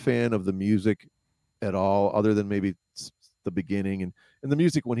not a fan of the music at all, other than maybe the beginning and the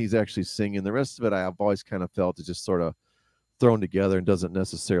music when he's actually singing. The rest of it, I've always kind of felt is just sort of thrown together and doesn't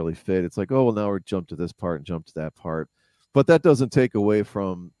necessarily fit. It's like, oh, well, now we're jump to this part and jump to that part. But that doesn't take away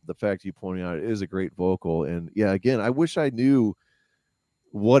from the fact you pointing out it is a great vocal. And yeah, again, I wish I knew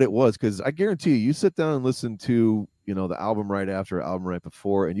what it was, because I guarantee you sit down and listen to, you know, the album right after, album right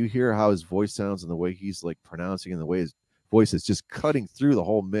before, and you hear how his voice sounds and the way he's like pronouncing and the way his voice is just cutting through the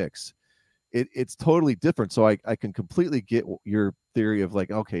whole mix. It's totally different. So I can completely get your theory of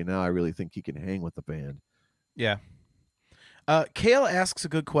like, okay, now I really think he can hang with the band. Yeah. Kale asks a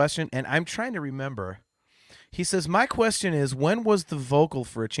good question, and I'm trying to remember. He says, my question is, when was the vocal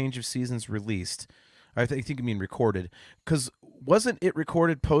for A Change of Seasons released? I think you mean recorded, because wasn't it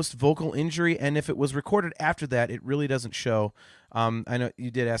recorded post vocal injury? And if it was recorded after that, it really doesn't show. I know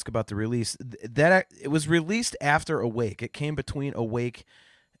you did ask about the release. That it was released after Awake. It came between Awake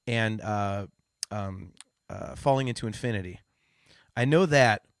and Falling into Infinity. I know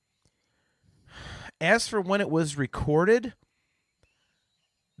that. As for when it was recorded,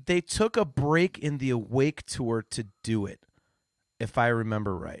 they took a break in the Awake tour to do it, if I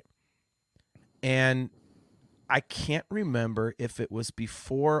remember right. And I can't remember if it was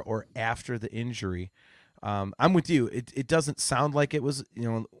before or after the injury. I'm with you. It doesn't sound like it was,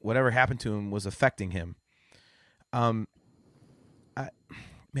 whatever happened to him was affecting him. Man,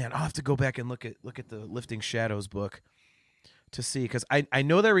 I'll have to go back and look at the Lifting Shadows book to see, because I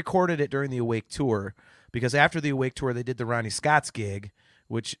know they recorded it during the Awake tour, because after the Awake tour they did the Ronnie Scott's gig,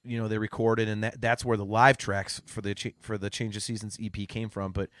 which they recorded, and that's where the live tracks for the Change of Seasons EP came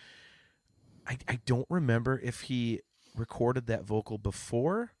from. But I don't remember if he recorded that vocal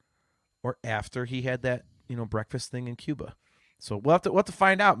before or after he had that breakfast thing in Cuba. So we'll have to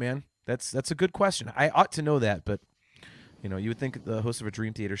find out, man. That's a good question. I ought to know that, but you would think the host of a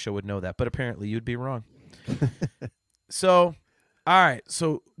Dream Theater show would know that, but apparently you'd be wrong. So, all right.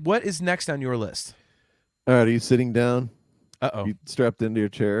 So what is next on your list? All right. Are you sitting down? Uh-oh. You strapped into your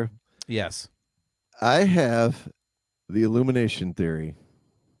chair? Yes. I have the Illumination Theory.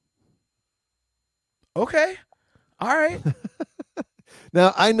 Okay. All right.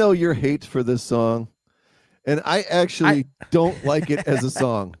 Now, I know your hate for this song, and I actually don't like it as a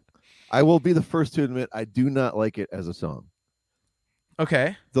song. I will be the first to admit I do not like it as a song.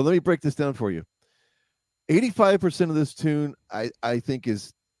 Okay. So let me break this down for you. 85% of this tune I think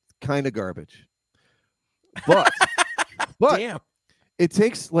is kind of garbage. But Damn. It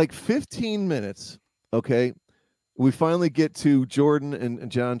takes like 15 minutes, okay? We finally get to Jordan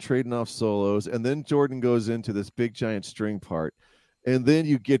and John trading off solos, and then Jordan goes into this big giant string part. And then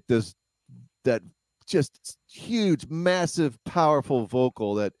you get that just huge, massive, powerful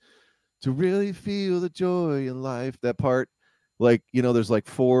vocal that to really feel the joy in life, that part, like, there's like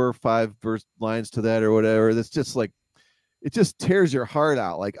 4 or 5 verse lines to that or whatever. That's just like, it just tears your heart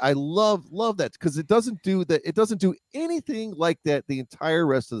out. Like, I love that, because it doesn't do that. It doesn't do anything like that the entire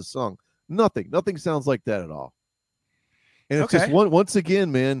rest of the song. Nothing sounds like that at all. And it's just once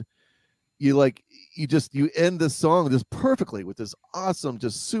again, man, you end the song just perfectly with this awesome,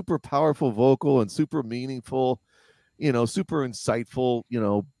 just super powerful vocal and super meaningful, super insightful,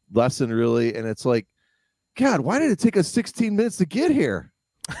 lesson, really. And it's like, God, why did it take us 16 minutes to get here?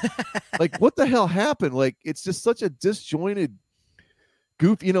 Like, what the hell happened? Like, it's just such a disjointed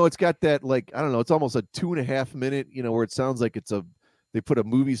goof. It's got that, like, I don't know, it's almost a 2.5 minute, where it sounds like they put a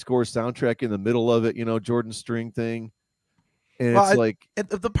movie score soundtrack in the middle of it, Jordan string thing. And it's like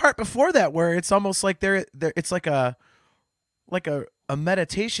the part before that where it's almost like it's like a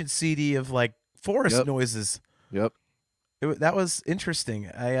meditation CD of like forest noises. Yep. That was interesting.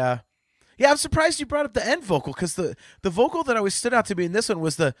 I'm surprised you brought up the end vocal, because the vocal that always stood out to me in this one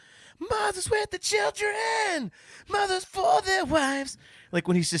was the mothers with the children, mothers for their wives. Like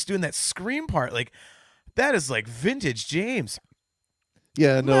when he's just doing that scream part, like that is like vintage James.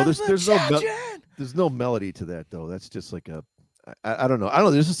 Yeah, no, there's no melody to that though. That's just like I don't know.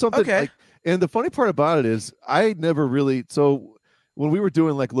 There's just something like, and the funny part about it is I never really, so when we were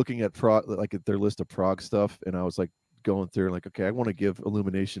doing like looking at prog, like at their list of prog stuff, and I was like going through like, okay, I want to give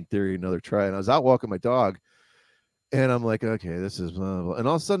Illumination Theory another try. And I was out walking my dog, and I'm like, okay, this is blah, blah. And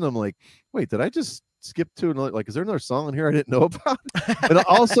all of a sudden I'm like, wait, did I just skip to another, like, is there another song in here I didn't know about? And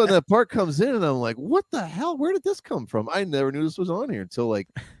all of a sudden that part comes in, and I'm like, what the hell? Where did this come from? I never knew this was on here until like,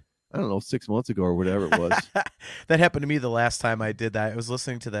 I don't know, 6 months ago or whatever it was. That happened to me the last time I did that. I was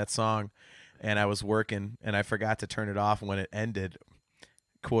listening to that song, and I was working, and I forgot to turn it off when it ended,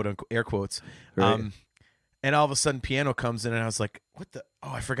 quote unquote, air quotes. Right. And all of a sudden piano comes in, and I was like, what the? Oh,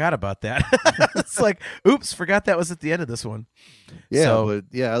 I forgot about that. It's like, oops, forgot that was at the end of this one. Yeah, so, but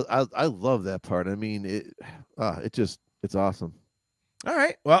yeah, I love that part. I mean, it's awesome. All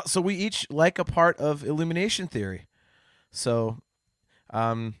right. Well, so we each like a part of Illumination Theory. So,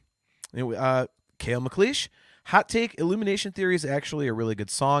 Kale McLeish, hot take, Illumination Theory is actually a really good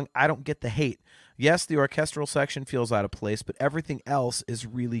song. I don't get the hate. Yes, the orchestral section feels out of place, but everything else is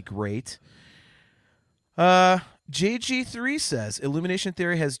really great. JG3 says, Illumination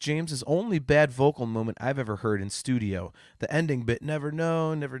Theory has James's only bad vocal moment I've ever heard in studio. The ending bit, never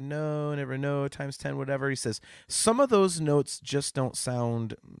know, never know, never know, times 10, whatever. He says, some of those notes just don't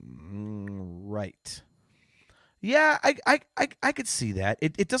sound right. Yeah, I could see that.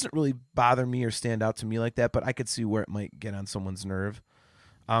 It doesn't really bother me or stand out to me like that, but I could see where it might get on someone's nerve.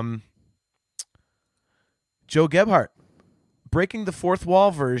 Joe Gebhardt, Breaking the Fourth Wall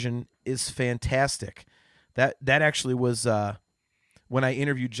version is fantastic. That actually was when I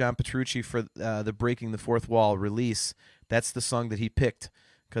interviewed John Petrucci for the Breaking the Fourth Wall release. That's the song that he picked,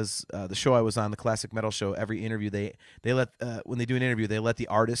 because the show I was on, the Classic Metal Show, every interview they let when they do an interview, they let the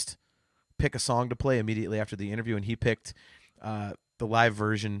artist pick a song to play immediately after the interview, and he picked the live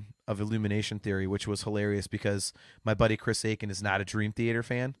version of Illumination Theory, which was hilarious because my buddy Chris Aiken is not a Dream Theater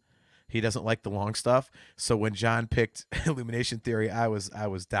fan. He doesn't like the long stuff. So when John picked Illumination Theory, I was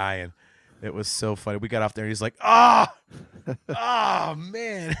dying. It was so funny. We got off there and he's like, oh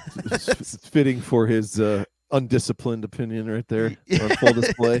man. It's fitting for his undisciplined opinion right there on full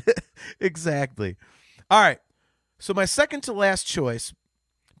display. Exactly. All right. So my second to last choice,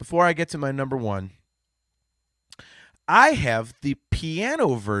 before I get to my number one, I have the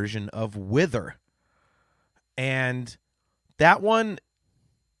piano version of Wither. And that one,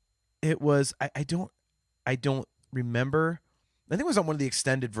 it was, I don't remember. I think it was on one of the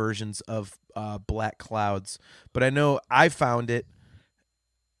extended versions of Black Clouds, but I know I found it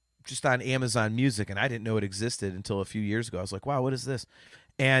just on Amazon Music, and I didn't know it existed until a few years ago. I was like, wow, what is this?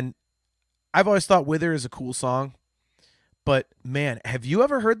 And I've always thought Wither is a cool song, but man, have you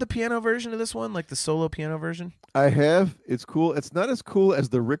ever heard the piano version of this one, like the solo piano version? I have. It's cool. It's not as cool as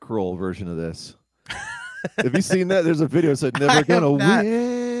the Rickroll version of this. Have you seen that? There's a video that said "Never gonna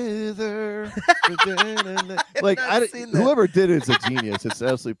wither." Like whoever did it's a genius. It's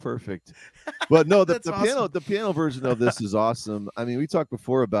absolutely perfect. But no, the awesome. the piano version of this is awesome. I mean, we talked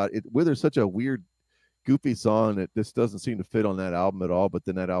before about it. Wither's such a weird, goofy song that this doesn't seem to fit on that album at all. But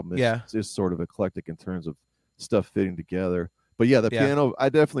then that album is sort of eclectic in terms of stuff fitting together. But yeah, the piano, I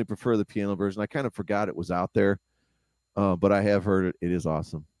definitely prefer the piano version. I kind of forgot it was out there, but I have heard it. It is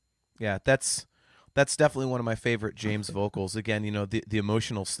awesome. Yeah, that's definitely one of my favorite James vocals. Again, the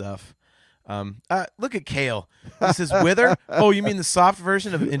emotional stuff. Look at Kale. This is Wither. Oh, you mean the soft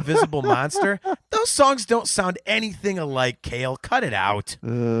version of Invisible Monster? Those songs don't sound anything alike, Kale. Cut it out.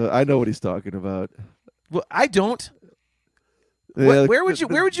 I know what he's talking about. Well, I don't. Yeah, where would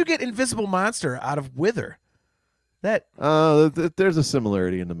you get Invisible Monster out of Wither? That there's a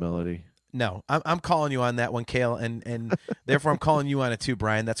similarity in the melody. No, I'm calling you on that one, Kale, and therefore I'm calling you on it too,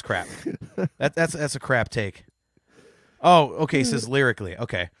 Brian. That's crap. That's a crap take. Oh, okay. He says lyrically.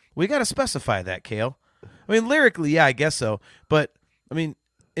 Okay, we got to specify that, Kale. I mean, lyrically, yeah, I guess so. But I mean,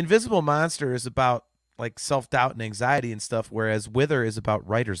 Invisible Monster is about like self-doubt and anxiety and stuff, whereas Wither is about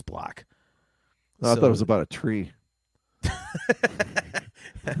writer's block. I thought it was about a tree.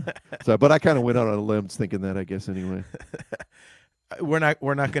 But I kind of went out on a limb thinking that, I guess, anyway. We're not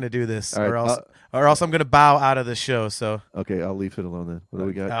going to do this, right, or else I'm going to bow out of the show. So okay, I'll leave it alone then. What do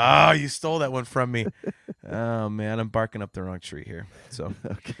we got? Oh, you stole that one from me. Oh man, I'm barking up the wrong tree here. So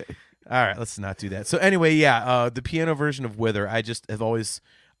okay, all right, let's not do that. So anyway, yeah, the piano version of Wither,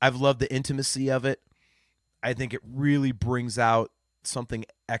 I've loved the intimacy of it. I think it really brings out something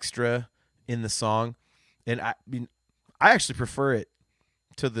extra in the song, and I mean, I actually prefer it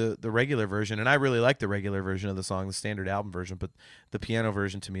to the regular version, and I really like the regular version of the song, the standard album version, but the piano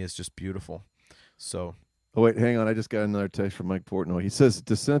version to me is just beautiful. So oh wait, hang on, I just got another text from Mike Portnoy. He says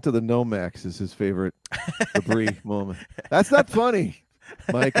Descent of the Nomax is his favorite LaBrie moment. That's not funny,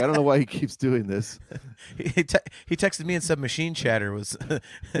 Mike. I don't know why he keeps doing this. He texted me and said Machine Chatter was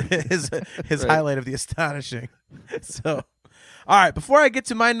his right. highlight of the astonishing. So all right, before I get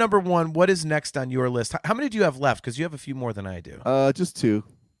to my number one, what is next on your list? How many do you have left? Because you have a few more than I do. Just two.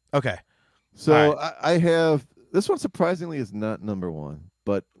 Okay. So right. I have, this one surprisingly is not number one,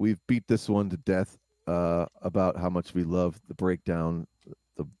 but we've beat this one to death about how much we love the breakdown,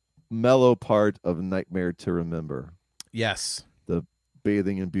 the mellow part of Nightmare to Remember. Yes. The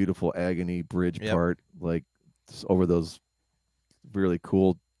Bathing in Beautiful Agony bridge part, like over those really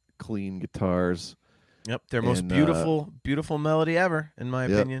cool, clean guitars. Yep, their most beautiful melody ever, in my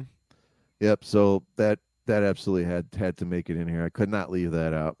opinion. Yep. So that absolutely had to make it in here. I could not leave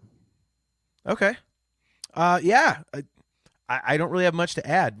that out. Okay. Yeah. I don't really have much to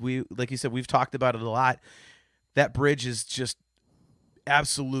add. We, like you said, we've talked about it a lot. That bridge is just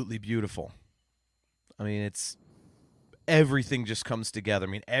absolutely beautiful. I mean, it's everything just comes together. I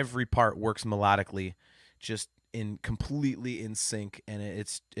mean, every part works melodically, just completely in sync, and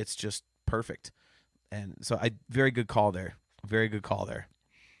it's just perfect. And so very good call there. Very good call there.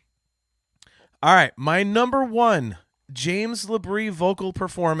 All right, my number one, James LaBrie vocal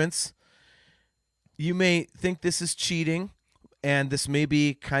performance. You may think this is cheating, and this may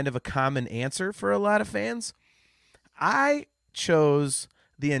be kind of a common answer for a lot of fans. I chose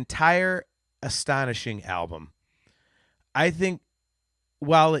the entire Astonishing album. I think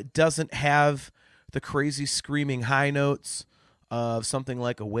while it doesn't have the crazy screaming high notes of something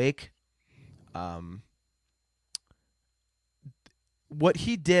like Awake, what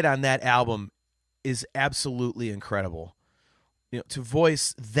he did on that album is absolutely incredible. To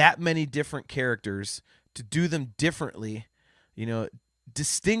voice that many different characters, to do them differently,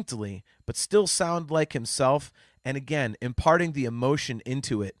 distinctly, but still sound like himself, and again, imparting the emotion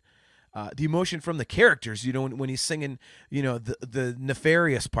into it. the emotion from the characters. When he's singing, the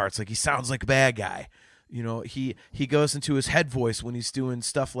nefarious parts, like he sounds like a bad guy. He goes into his head voice when he's doing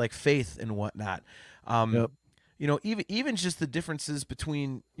stuff like Faith and whatnot. Yep. Even just the differences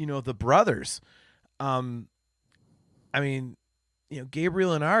between the brothers.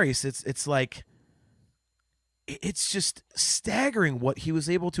 Gabriel and Aris, it's like, it's just staggering what he was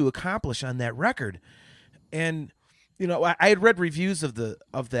able to accomplish on that record. And I had read reviews of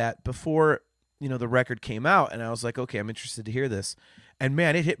that before the record came out, and I was like, okay, I'm interested to hear this. And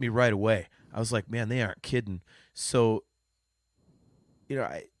man, it hit me right away. I was like, man, they aren't kidding. So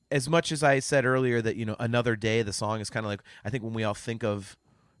as much as I said earlier that Another Day, the song is kind of like, I think when we all think of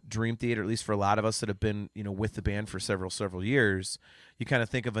Dream Theater, at least for a lot of us that have been with the band for several years, you kind of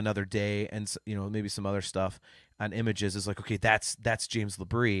think of Another Day and maybe some other stuff on Images is like, okay, that's James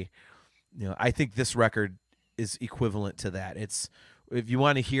LaBrie. I think this record is equivalent to that. It's, if you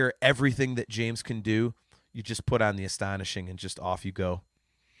want to hear everything that James can do, you just put on The Astonishing and just off you go.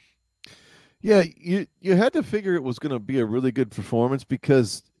 Yeah, you had to figure it was going to be a really good performance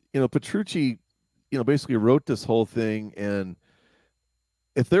because Petrucci basically wrote this whole thing, and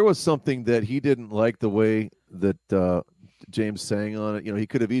if there was something that he didn't like the way that James sang on it, he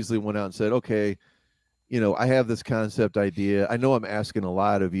could have easily went out and said, okay, I have this concept idea. I know I'm asking a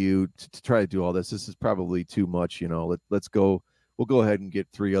lot of you to try to do all this. This is probably too much. Let's go. We'll go ahead and get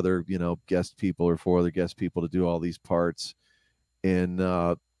 3 other, guest people or 4 other guest people to do all these parts. And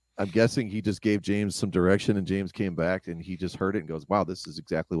I'm guessing he just gave James some direction, and James came back and he just heard it and goes, wow, this is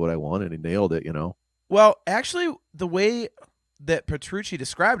exactly what I wanted. He nailed it, Well, actually, the way that Petrucci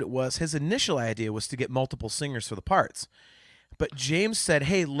described it was his initial idea was to get multiple singers for the parts. But James said,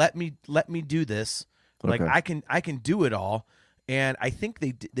 hey, let me do this. Like, okay. I can do it all. And I think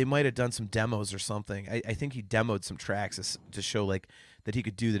they might have done some demos or something. I think he demoed some tracks to show like that he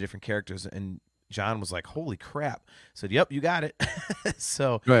could do the different characters. And John was like, holy crap. Said, yep, you got it.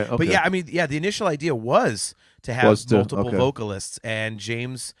 So, right, okay. But yeah, the initial idea was to have multiple vocalists, and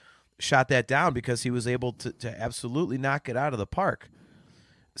James shot that down because he was able to absolutely knock it out of the park.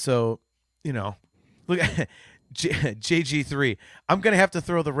 So, look at JG3. I'm going to have to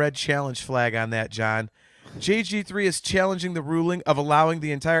throw the red challenge flag on that, John. JG3 is challenging the ruling of allowing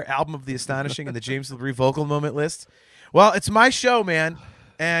the entire album of The Astonishing in the James LaBrie vocal moment list. Well, it's my show, man.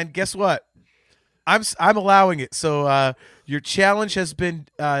 And guess what? I'm allowing it. So your challenge has been,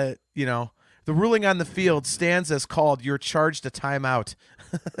 the ruling on the field stands as called. You're charged a timeout.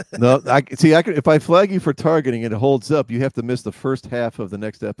 No, if I flag you for targeting and it holds up, you have to miss the first half of the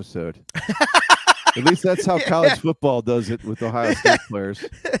next episode. At least that's how college football does it with Ohio State players.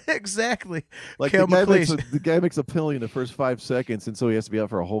 Exactly. Like the guy makes a penalty in the first 5 seconds, and so he has to be out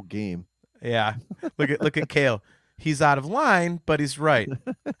for a whole game. Yeah. Look at Kale. He's out of line, but he's right.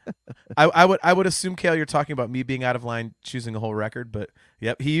 I would assume, Kale, you're talking about me being out of line choosing a whole record, but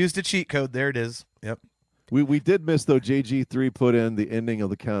yep, he used a cheat code. There it is. Yep. We did miss, though. JG3 put in the ending of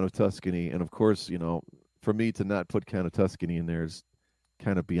the Count of Tuscany, and of course, for me to not put Count of Tuscany in there is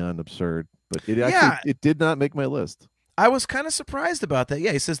kind of beyond absurd. But it did not make my list. I was kind of surprised about that.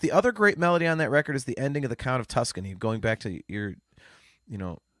 Yeah, he says the other great melody on that record is the ending of the Count of Tuscany, going back to your,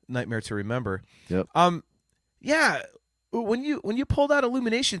 Nightmare to Remember. Yep. Yeah, when you pulled out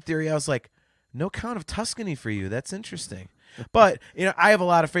Illumination Theory, I was like, no Count of Tuscany for you. That's interesting. But I have a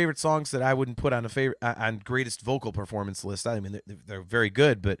lot of favorite songs that I wouldn't put on on greatest vocal performance list. I mean, they're very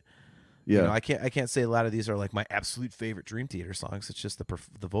good, but I can't say a lot of these are like my absolute favorite Dream Theater songs. It's just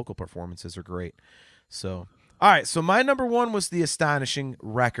the vocal performances are great. So, all right. So my number 1 was The Astonishing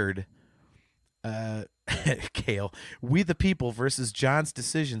record. Kale, We the People versus John's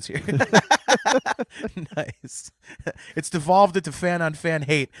Decisions here. Nice. It's devolved into fan on fan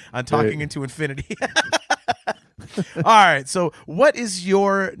hate on Talking Into Infinity. All right. So what is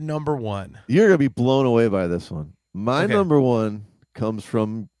your number 1? You're going to be blown away by this one. My number 1 comes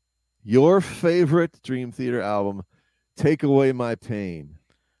from your favorite Dream Theater album, Take Away My Pain.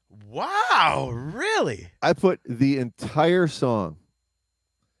 Wow, really? I put the entire song.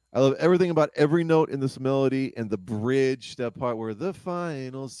 I love everything about every note in this melody and the bridge, that part where the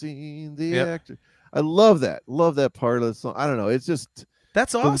final scene, the actor. I love that. Love that part of the song. I don't know. It's just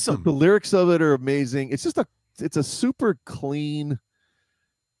that's awesome. The lyrics of it are amazing. It's a super clean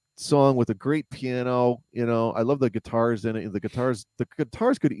song with a great piano. I love the guitars in it. The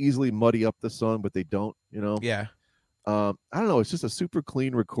guitars could easily muddy up the song, but they don't. Yeah. I don't know. It's just a super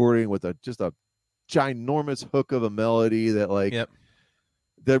clean recording with just a ginormous hook of a melody that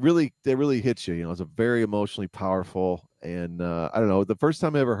that really hits you. It's a very emotionally powerful. And I don't know. The first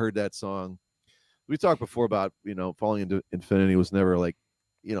time I ever heard that song, we talked before about Falling Into Infinity was never like,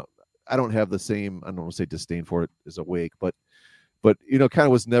 I don't have the same, I don't want to say disdain for it as Awake, but kind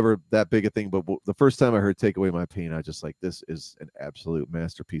of was never that big a thing. But the first time I heard Take Away My Pain, I was just like, this is an absolute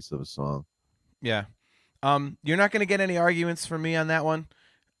masterpiece of a song. Yeah. You're not going to get any arguments from me on that one.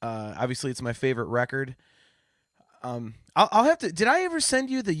 Obviously, it's my favorite record. I'll have to. Did I ever send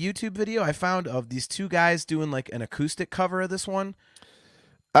you the YouTube video I found of these two guys doing like an acoustic cover of this one?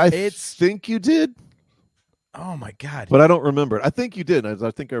 I think you did. Oh my God! But I don't remember it. I think you did.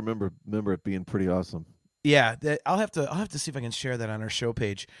 I think I remember it being pretty awesome. Yeah, I'll have to see if I can share that on our show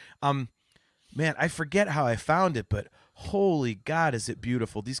page. Man, I forget how I found it, but holy God, is it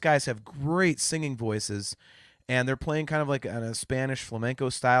beautiful! These guys have great singing voices, and they're playing kind of like on a Spanish flamenco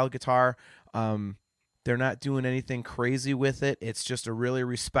style guitar. They're not doing anything crazy with it. It's just a really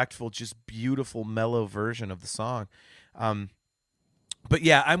respectful, just beautiful, mellow version of the song. But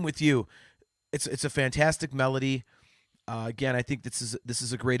yeah, I'm with you. It's a fantastic melody. Again, I think this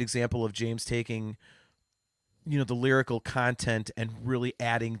is a great example of James taking, the lyrical content and really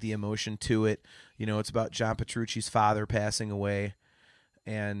adding the emotion to it. It's about John Petrucci's father passing away,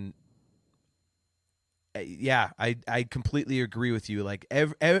 and yeah, I completely agree with you. Like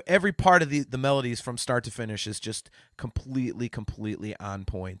every part of the melodies from start to finish is just completely on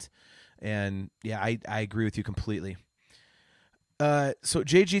point. And yeah, I agree with you completely. So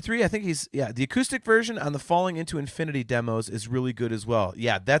JG3, I think the acoustic version on the Falling Into Infinity demos is really good as well.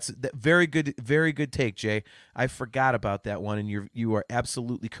 Yeah, that's very good take, Jay. I forgot about that one, and you are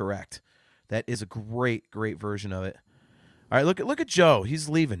absolutely correct. That is a great version of it. All right, look at Joe. He's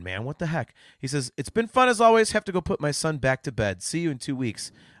leaving, man. What the heck? He says, "It's been fun as always. Have to go put my son back to bed. See you in 2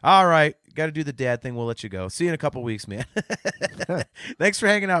 weeks." All right, got to do the dad thing. We'll let you go. See you in a couple weeks, man. Thanks for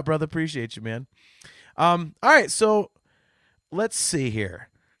hanging out, brother. Appreciate you, man. All right, so let's see here.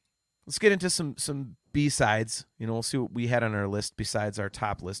 Let's get into some B-sides. We'll see what we had on our list besides our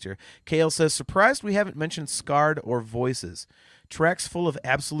top list here. Kale says, "Surprised we haven't mentioned Scarred or Voices. Tracks full of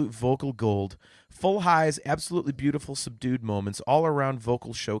absolute vocal gold. Full highs, absolutely beautiful subdued moments, all around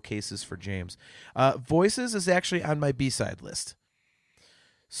vocal showcases for James." Voices is actually on my B-side list.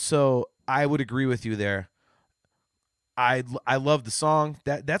 So I would agree with you there. I love the song.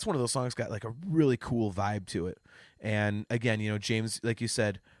 That's one of those songs got like a really cool vibe to it. And again, James, like you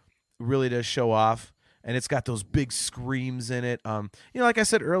said, really does show off, and it's got those big screams in it. Like I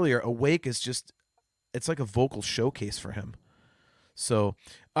said earlier, Awake is it's like a vocal showcase for him. So,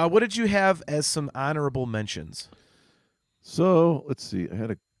 what did you have as some honorable mentions? So let's see. I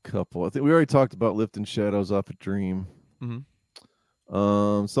had a couple. I think we already talked about Lifting Shadows off a Dream.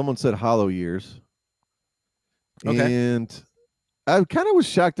 Mm-hmm. Someone said Hollow Years. Okay. And I kind of was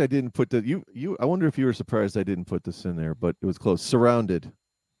shocked I didn't put I wonder if you were surprised I didn't put this in there, but it was close. Surrounded.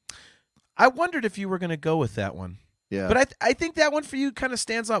 I wondered if you were going to go with that one. Yeah. But I think that one for you kind of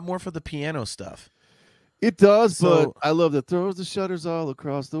stands out more for the piano stuff. It does, but I love that throws the shutters all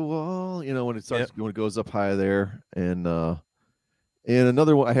across the wall. When it starts, when it goes up high there, and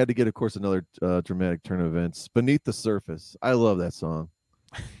another one I had to get, of course, another dramatic turn of events. Beneath the Surface. I love that song.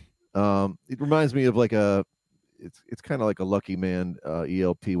 It reminds me of like it's kind of like a Lucky Man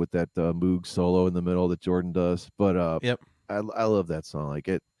ELP with that Moog solo in the middle that Jordan does. But yep, I love that song. Like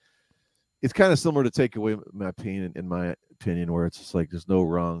it's kind of similar to Take Away My Pain, in my opinion, where it's just like there's no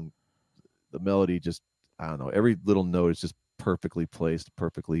wrong. The melody just, I don't know, every little note is just perfectly placed,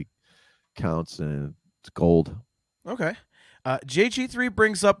 perfectly counts, and it's gold. Okay. JG3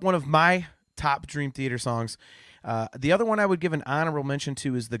 brings up one of my top Dream Theater songs. The other one I would give an honorable mention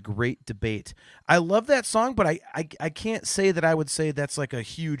to is The Great Debate. I love that song, but I can't say that I would say that's like a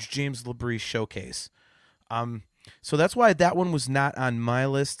huge James LaBrie showcase. So that's why that one was not on my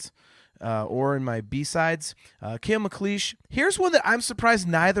list or in my B-sides. Kale McLeish, here's one that I'm surprised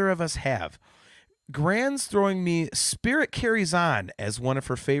neither of us have. Gran's throwing me Spirit Carries On as one of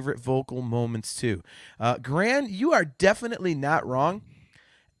her favorite vocal moments too. Gran, you are definitely not wrong.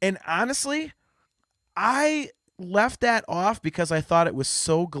 And honestly, I left that off because I thought it was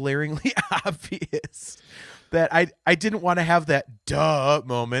so glaringly obvious that I didn't want to have that duh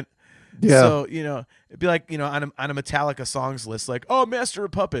moment. Yeah. So, it'd be like, on a Metallica songs list, like, oh, Master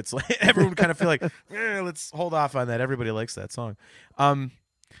of Puppets. Like, everyone would kind of feel like, let's hold off on that. Everybody likes that song.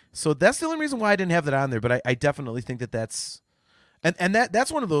 So that's the only reason why I didn't have that on there. But I definitely think that's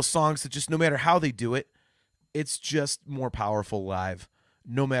one of those songs that just no matter how they do it, it's just more powerful live.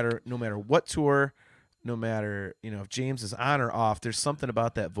 No matter what tour, no matter if James is on or off, there's something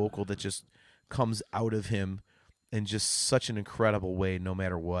about that vocal that just comes out of him in just such an incredible way, no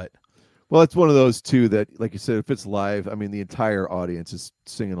matter what. Well, it's one of those too that, like you said, if it's live, I mean, the entire audience is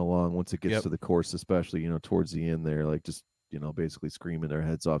singing along once it gets to the chorus, especially towards the end there, like just basically screaming their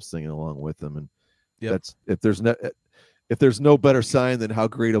heads off, singing along with them. And Yep. that's if there's no better sign than how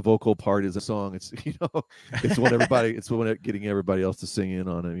great a vocal part is a song, it's it's when getting everybody else to sing in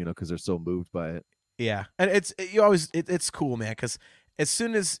on it, because they're so moved by it. Yeah, and it's cool, man, because as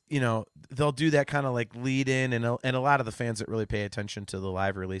soon as they'll do that kind of like lead in, and a lot of the fans that really pay attention to the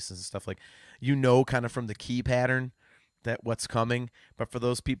live releases and stuff, like kind of from the key pattern that what's coming. But for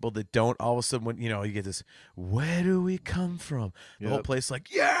those people that don't, all of a sudden when you get this, where do we come from? The whole place like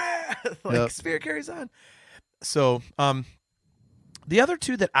Spirit Carries On. So the other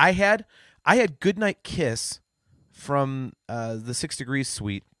two that I had Goodnight Kiss from the 6 Degrees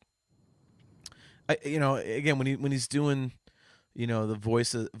suite. Again, when he's doing, the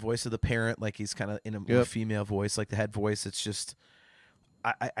voice of the parent, like he's kind of in a more female voice, like the head voice. It's just,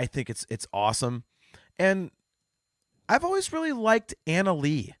 I think it's awesome, and I've always really liked Anna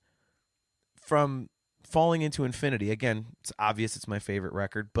Lee from Falling Into Infinity. Again, it's obvious it's my favorite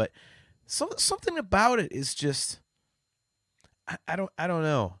record, but something about it is just, I don't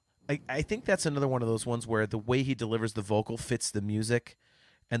know. I think that's another one of those ones where the way he delivers the vocal fits the music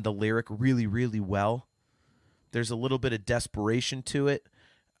and the lyric really, really well. There's a little bit of desperation to it,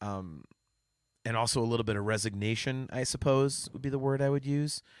 and also a little bit of resignation, I suppose would be the word I would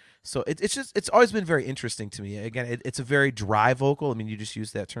use. So it's always been very interesting to me. Again, it's a very dry vocal. I mean, you just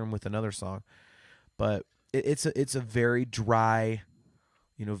used that term with another song, but it's a very dry,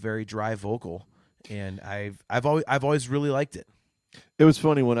 very dry vocal, and I've always really liked it. It was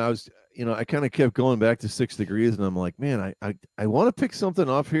funny when I was, I kind of kept going back to 6 Degrees, and I'm like, man, I want to pick something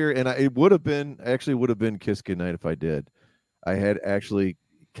off here, and it would have been Kiss Goodnight if I did. I had actually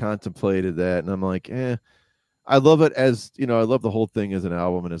contemplated that, and I'm like, I love it as, I love the whole thing as an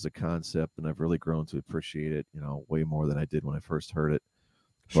album and as a concept, and I've really grown to appreciate it, way more than I did when I first heard it.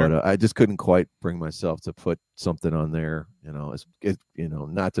 Sure. But I just couldn't quite bring myself to put something on there,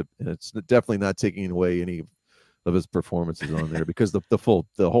 it's definitely not taking away any of his performances on there, because the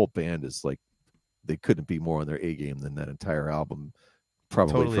whole band is like, they couldn't be more on their A game than that entire album.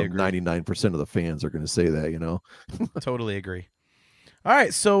 Probably totally from 99% of the fans are going to say that, Totally agree. All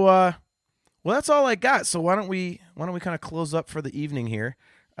right, so well, that's all I got. So why don't we kind of close up for the evening here?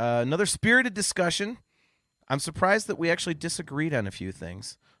 Another spirited discussion. I'm surprised that we actually disagreed on a few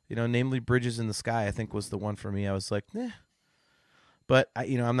things. Namely Bridges in the Sky, I think was the one for me. I was like, But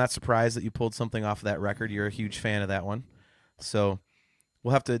I'm not surprised that you pulled something off of that record. You're a huge fan of that one. So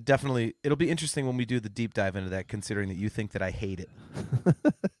we'll have to definitely, it'll be interesting when we do the deep dive into that, considering that you think that I hate it.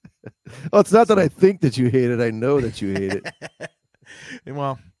 Well, it's not that I think that you hate it. I know that you hate it.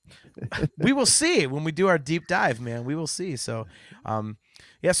 Well, we will see when we do our deep dive, man. We will see. So,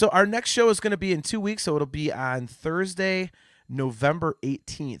 so our next show is going to be in 2 weeks. So it'll be on Thursday, November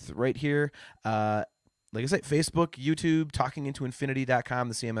 18th, right here. Like I said, Facebook, YouTube, talkingintoinfinity.com,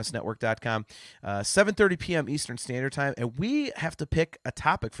 the CMSnetwork.com, 7:30 p.m. Eastern Standard Time, and we have to pick a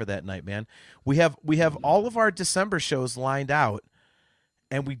topic for that night, man. We have all of our December shows lined out,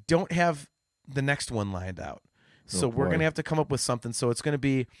 and we don't have the next one lined out. So we're going to have to come up with something. So it's going to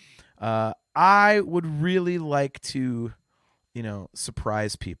be, I would really like to,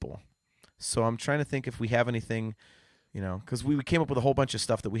 surprise people. So I'm trying to think if we have anything, because we came up with a whole bunch of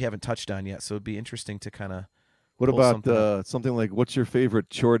stuff that we haven't touched on yet. So it'd be interesting to kind of. What about something like, what's your favorite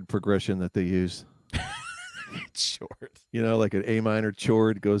chord progression that they use? Chord. Like an A minor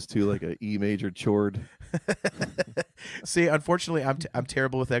chord goes to like an E major chord. See, unfortunately, I'm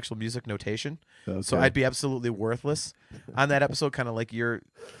terrible with actual music notation, so I'd be absolutely worthless on that episode. Kind of like your,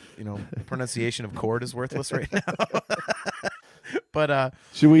 pronunciation of chord is worthless right now. But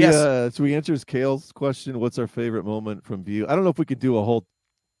should we answer Kale's question? What's our favorite moment from View? I don't know if we could do a whole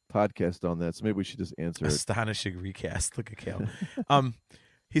podcast on that, so maybe we should just answer Astonishing recast. Look at Kale.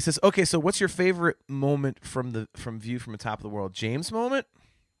 He says, okay, so what's your favorite moment from View from the Top of the World? James moment?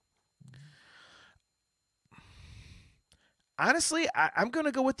 Honestly, I'm going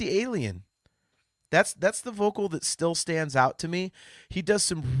to go with the Alien. That's the vocal that still stands out to me. He does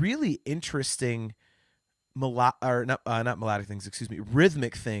some really interesting rhythmic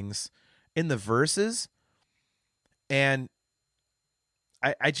things in the verses, and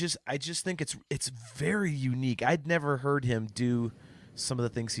I just think it's very unique. I'd never heard him do some of the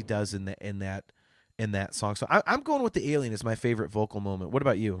things he does in that song. So I'm going with the Alien as my favorite vocal moment. What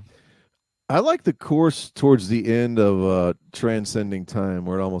about you? I like the chorus towards the end of Transcending Time,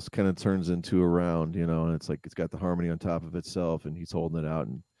 where it almost kind of turns into a round, and it's like it's got the harmony on top of itself, and he's holding it out.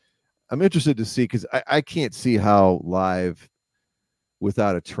 And I'm interested to see, because I can't see how live,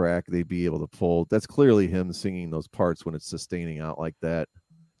 without a track, they'd be able to pull. That's clearly him singing those parts when it's sustaining out like that.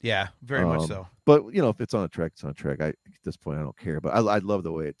 Yeah, very much so. But if it's on a track, it's on a track. At this point, I don't care. But I love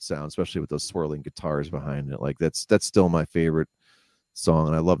the way it sounds, especially with those swirling guitars behind it. Like that's still my favorite song,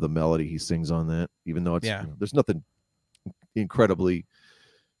 and I love the melody he sings on that. Even though it's there's nothing incredibly,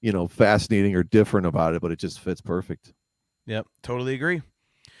 fascinating or different about it, but it just fits perfect. Yep, totally agree.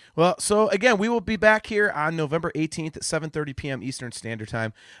 Well, so again, we will be back here on November 18th at 7:30 p.m. Eastern Standard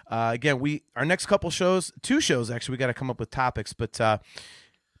Time. Again, our next couple shows, 2 shows actually, we got to come up with topics, but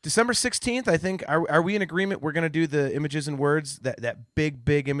December 16th, I think, are we in agreement? We're going to do the Images and Words, that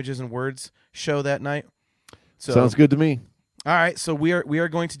big Images and Words show that night. So, sounds good to me. All right, so we are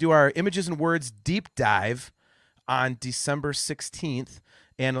going to do our Images and Words deep dive on December 16th.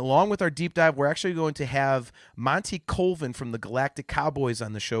 And along with our deep dive, we're actually going to have Monty Colvin from the Galactic Cowboys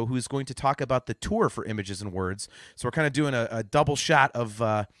on the show, who's going to talk about the tour for Images and Words. So we're kind of doing a double shot of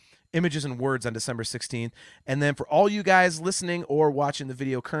Images and Words on December 16th. And then for all you guys listening or watching the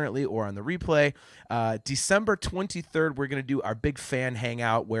video currently or on the replay, December 23rd, we're going to do our big fan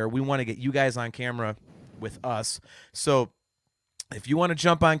hangout where we want to get you guys on camera with us. So if you want to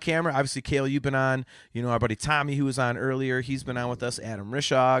jump on camera, obviously, Cale, you've been on. Our buddy Tommy, who was on earlier, he's been on with us. Adam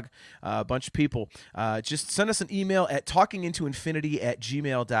Rishog, a bunch of people. Just send us an email at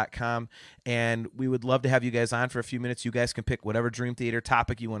talkingintoinfinity@gmail.com, and we would love to have you guys on for a few minutes. You guys can pick whatever Dream Theater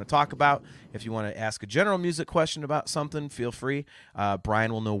topic you want to talk about. If you want to ask a general music question about something, feel free.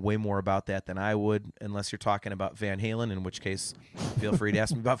 Brian will know way more about that than I would, unless you're talking about Van Halen, in which case, feel free to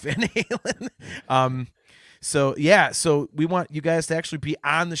ask me about Van Halen. So we want you guys to actually be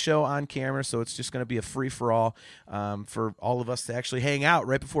on the show on camera. So it's just going to be a free for all for all of us to actually hang out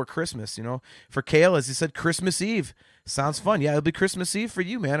right before Christmas. For Cale, as he said, Christmas Eve sounds fun. Yeah, it'll be Christmas Eve for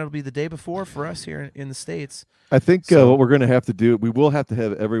you, man. It'll be the day before for us here in the States. I think what we're going to have to do, we will have to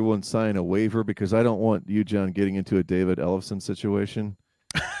have everyone sign a waiver because I don't want you, John, getting into a David Ellefson situation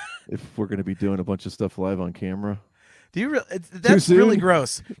if we're going to be doing a bunch of stuff live on camera. Do you that's really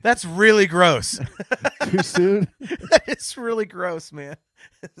gross. That's really gross. Too soon? That is really gross, man.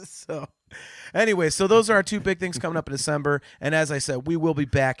 So anyway, so those are our 2 big things coming up in December. And as I said, we will be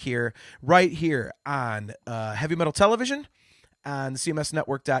back here, right here on Heavy Metal Television, on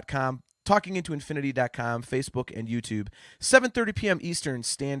CMSnetwork.com, talkingintoinfinity.com, Facebook, and YouTube, 7:30 p.m. Eastern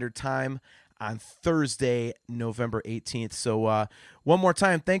Standard Time on Thursday, November 18th. So one more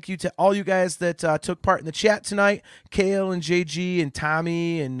time, thank you to all you guys that took part in the chat tonight. Cale and JG and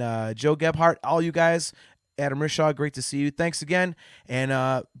Tommy and Joe Gebhardt, all you guys. Adam Rishaw, great to see you. Thanks again.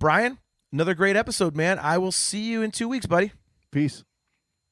 And Brian, another great episode, man. I will see you in 2 weeks, buddy. Peace.